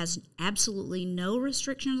country that has absolutely no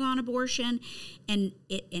restrictions on abortion, and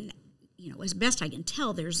as best I can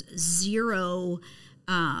tell, there's zero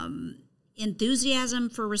enthusiasm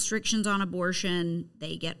for restrictions on abortion.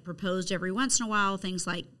 They get proposed every once in a while, things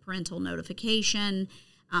like parental notification,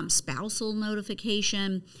 spousal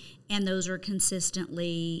notification, and those are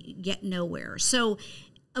consistently get nowhere. So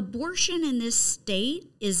abortion in this state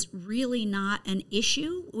is really not an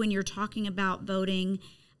issue when you're talking about voting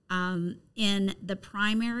in the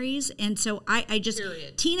primaries. And so I just,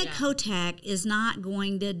 Period. Tina Kotek is not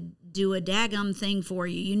going to do a daggum thing for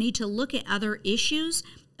you. You need to look at other issues.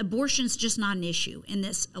 Abortion's just not an issue in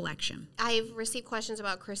this election. I've received questions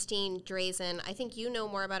about Christine Drazen. I think you know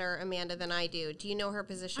more about her, Amanda, than I do. Do you know her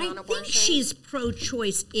position on abortion? I think she's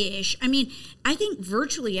pro-choice-ish. I mean, I think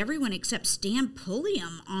virtually everyone except Stan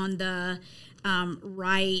Pulliam on the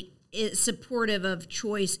right is supportive of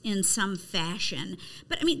choice in some fashion.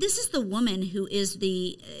 But, I mean, this is the woman who is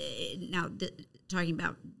talking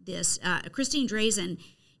about this, Christine Drazen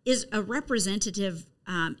is a representative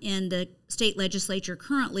in the state legislature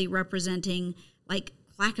currently representing, like,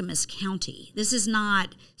 Clackamas County. This is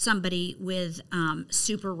not somebody with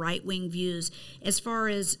super right-wing views. As far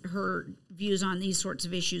as her views on these sorts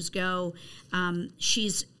of issues go,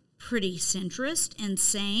 she's pretty centrist and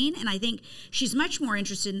sane, and I think she's much more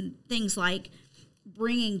interested in things like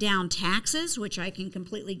bringing down taxes, which I can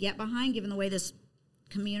completely get behind, given the way this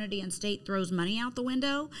community and state throws money out the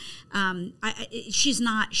window. She's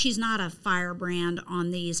not a firebrand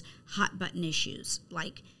on these hot button issues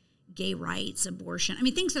like gay rights, abortion. I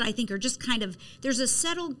mean, things that I think are just kind of, there's a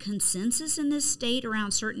settled consensus in this state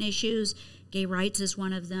around certain issues. Gay rights is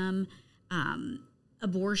one of them.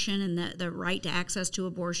 Abortion and the right to access to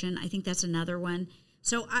abortion, I think that's another one.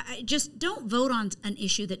 So I just don't vote on an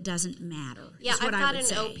issue that doesn't matter. Yeah, I've got an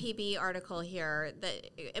OPB article here that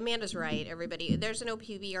Amanda's right, everybody. There's an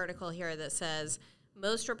OPB article here that says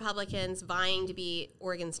most Republicans vying to be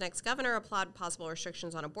Oregon's next governor applaud possible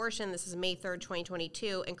restrictions on abortion. This is May 3rd,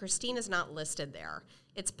 2022, and Christine is not listed there.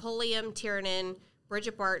 It's Pulliam, Tiernan,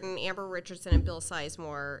 Bridget Barton, Amber Richardson, and Bill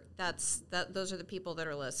Sizemore. Those are the people that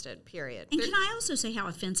are listed, period. And can I also say how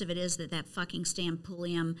offensive it is that fucking Stan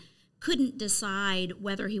Pulliam couldn't decide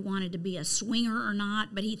whether he wanted to be a swinger or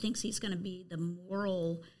not, but he thinks he's going to be the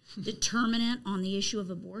moral determinant on the issue of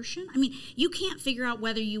abortion? I mean, you can't figure out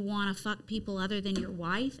whether you want to fuck people other than your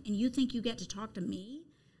wife, and you think you get to talk to me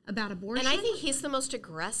about abortion? And I think he's the most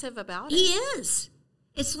aggressive about it. He is.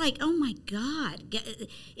 It's like, oh my God,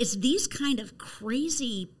 it's these kind of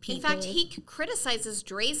crazy people. In fact, he criticizes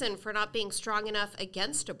Drazen for not being strong enough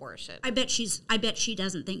against abortion. I bet she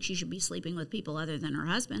doesn't think she should be sleeping with people other than her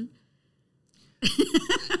husband.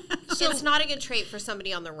 So it's not a good trait for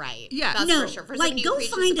somebody on the right. Yeah, that's no, for sure. For like somebody go who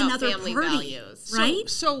preaches find about another family party, values. right?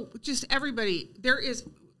 So just everybody,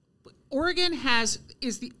 Oregon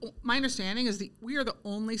my understanding is we are the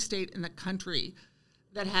only state in the country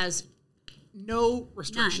that has no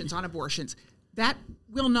restrictions on abortions. That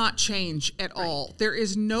will not change at all. There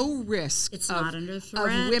is no risk not under threat.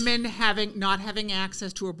 Of women not having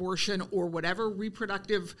access to abortion or whatever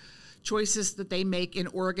reproductive choices that they make in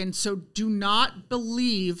Oregon. So do not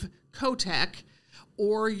believe Kotek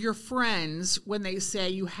or your friends when they say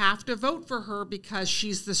you have to vote for her because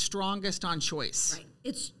she's the strongest on choice. Right.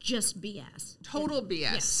 It's just BS. Total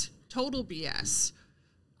BS. Yeah. Total BS.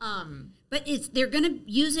 But they're going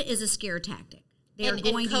to use it as a scare tactic. They're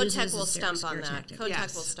going to use it as a scare tactic.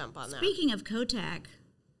 Kotek will stump on that. Speaking of Kotek.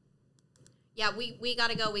 Yeah, we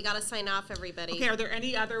got to go. We got to sign off, everybody. Okay, are there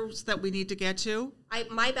any others that we need to get to?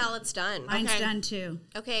 My ballot's done. Mine's done too.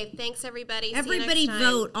 Okay, thanks everybody. Everybody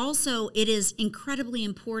vote. Also, it is incredibly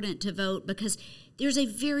important to vote because there's a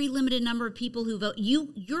very limited number of people who vote.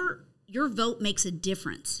 Your vote makes a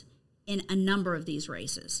difference in a number of these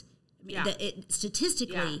races.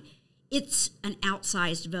 Statistically, it's an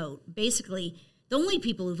outsized vote. Basically, the only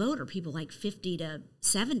people who vote are people like 50 to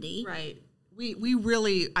 70. Right. We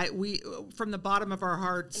really from the bottom of our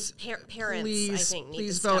hearts, parents, please, I think, need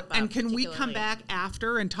please to vote. step up. And can we come back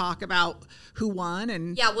after and talk about who won?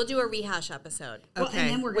 And yeah, we'll do a rehash episode. Well,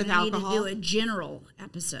 and then we're going to need to do a general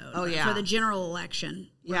episode. For the general election.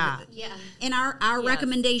 Yeah. And our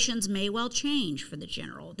recommendations may well change for the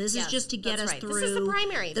general. This is just to get us through this is the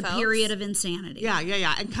primary, the period of insanity.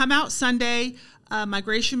 Yeah. And come out Sunday,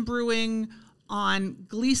 Migration Brewing on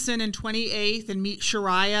Gleason and 28th, and meet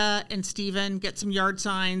Shariah and Stephen, get some yard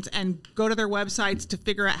signs, and go to their websites to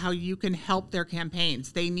figure out how you can help their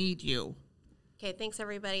campaigns. They need you. Okay, thanks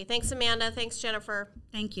everybody. Thanks Amanda. Thanks Jennifer.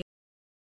 Thank you.